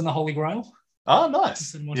Williams and the Holy Grail. Oh, nice.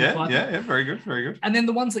 Instead of Monty Yeah, Python. yeah, yeah. Very good, very good. And then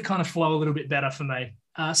the ones that kind of flow a little bit better for me.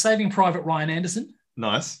 Saving Private Ryan Anderson.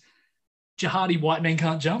 Nice. Jihadi White Men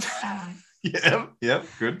Can't Jump. Yeah, yeah,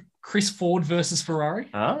 good. Chris Ford versus Ferrari.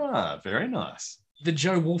 Ah, very nice. The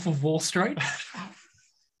Joe Wolf of Wall Street.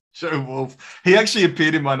 Joe Wolf. He actually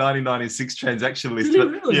appeared in my 1996 transaction list. Did he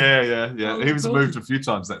But really? yeah. Oh, He was that's moved awesome. a few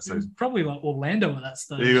times that season. Probably like Orlando at that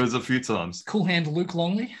stage. He was a few times. Cool Hand Luke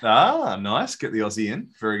Longley. Ah, nice. Get the Aussie in.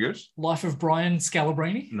 Very good. Life of Brian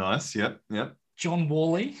Scalabrine. Nice. Yep, yep. John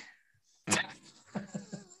Worley.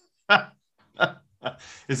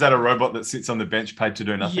 Is that a robot that sits on the bench paid to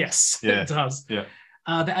do nothing? Yes, Yeah. it does. Yeah.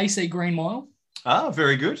 The AC Green Mile. Ah,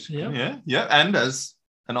 very good. Yep. Yeah, yeah. And as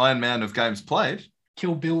an Iron Man of games played,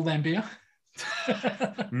 Kill Bill Lambier.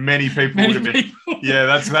 many people Many would have been. people. Yeah,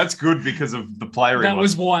 that's good because of the player. That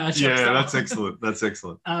was why I chose Yeah, that that's one. excellent. That's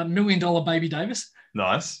excellent. $1 million Baby Davis.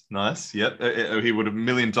 Nice, nice. Yep. He would have $1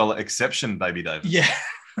 million exception, Baby Davis. Yeah.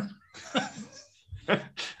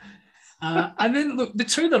 And then look, the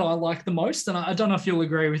two that I like the most, and I don't know if you'll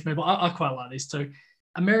agree with me, but I quite like these two.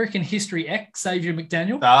 American History X, Xavier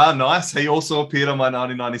McDaniel. Ah, nice. He also appeared on my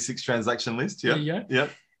 1996 transaction list. Yep. There you go.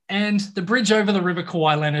 Yep. And The Bridge Over the River,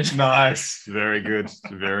 Kawhi Leonard. Nice. Very good.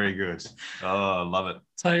 Very good. Oh, I love it.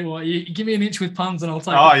 Tell you what, you give me an inch with puns and I'll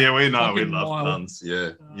take Oh, it. yeah, we know. We fucking love wild. puns. Yeah.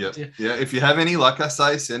 Yeah. dear. Yeah. If you have any, like I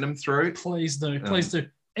say, send them through. Please do. Please do.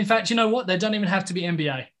 In fact, you know what? They don't even have to be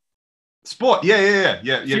NBA. Sport. Yeah.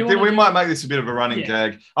 you wanna We do- might make this a bit of a running Yeah.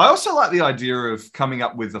 gag. I also like the idea of coming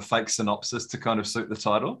up with a fake synopsis to kind of suit the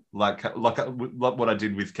title, like what I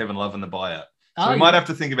did with Kevin Love and the buyout. So we might have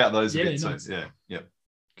to think about those a bit. nice. So, yeah.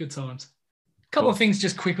 Good times. Couple of things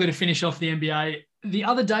just quickly to finish off the NBA. The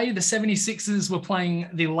other day, the 76ers were playing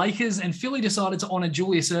the Lakers and Philly decided to honor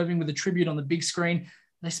Julius Erving with a tribute on the big screen.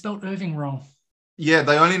 They spelt Irving wrong. Yeah,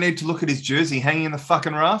 they only need to look at his jersey hanging in the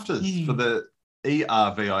fucking rafters for the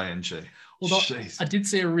ERVING. Although Jeez. I did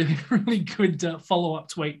see a really, really good follow-up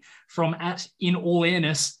tweet from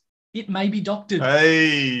 @InAllAirness. It may be doctored.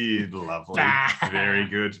 Hey, lovely. Very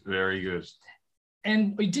good. Very good.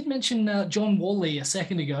 And we did mention John Worley a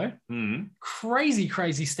second ago. Crazy,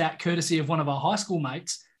 crazy stat courtesy of one of our high school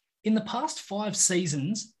mates. In the past 5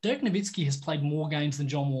 seasons, Dirk Nowitzki has played more games than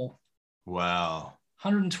John Wall. Wow.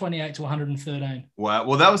 128 to 113. Wow.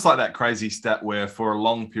 Well, that was like that crazy stat where for a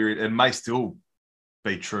long period, it may still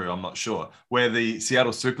be true, I'm not sure, where the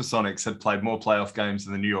Seattle Supersonics had played more playoff games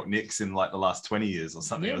than the New York Knicks in like the last 20 years or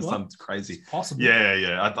something. Yeah, It was well, something crazy. It's possible.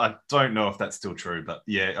 Yeah. I don't know if that's still true, but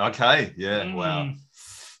yeah. Okay. Yeah. Wow.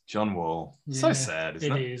 John Wall. So Yeah, sad,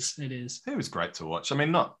 isn't it? It is. He was great to watch. I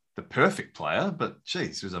mean, not the perfect player, but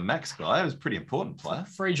geez, he was a max guy. He was a pretty important player.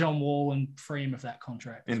 Free John Wall and free him of that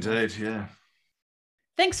contract. Indeed, yeah.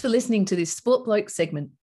 Thanks for listening to this Sport Blokes segment.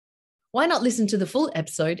 Why not listen to the full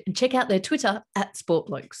episode and check out their Twitter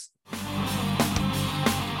 @SportBlokes?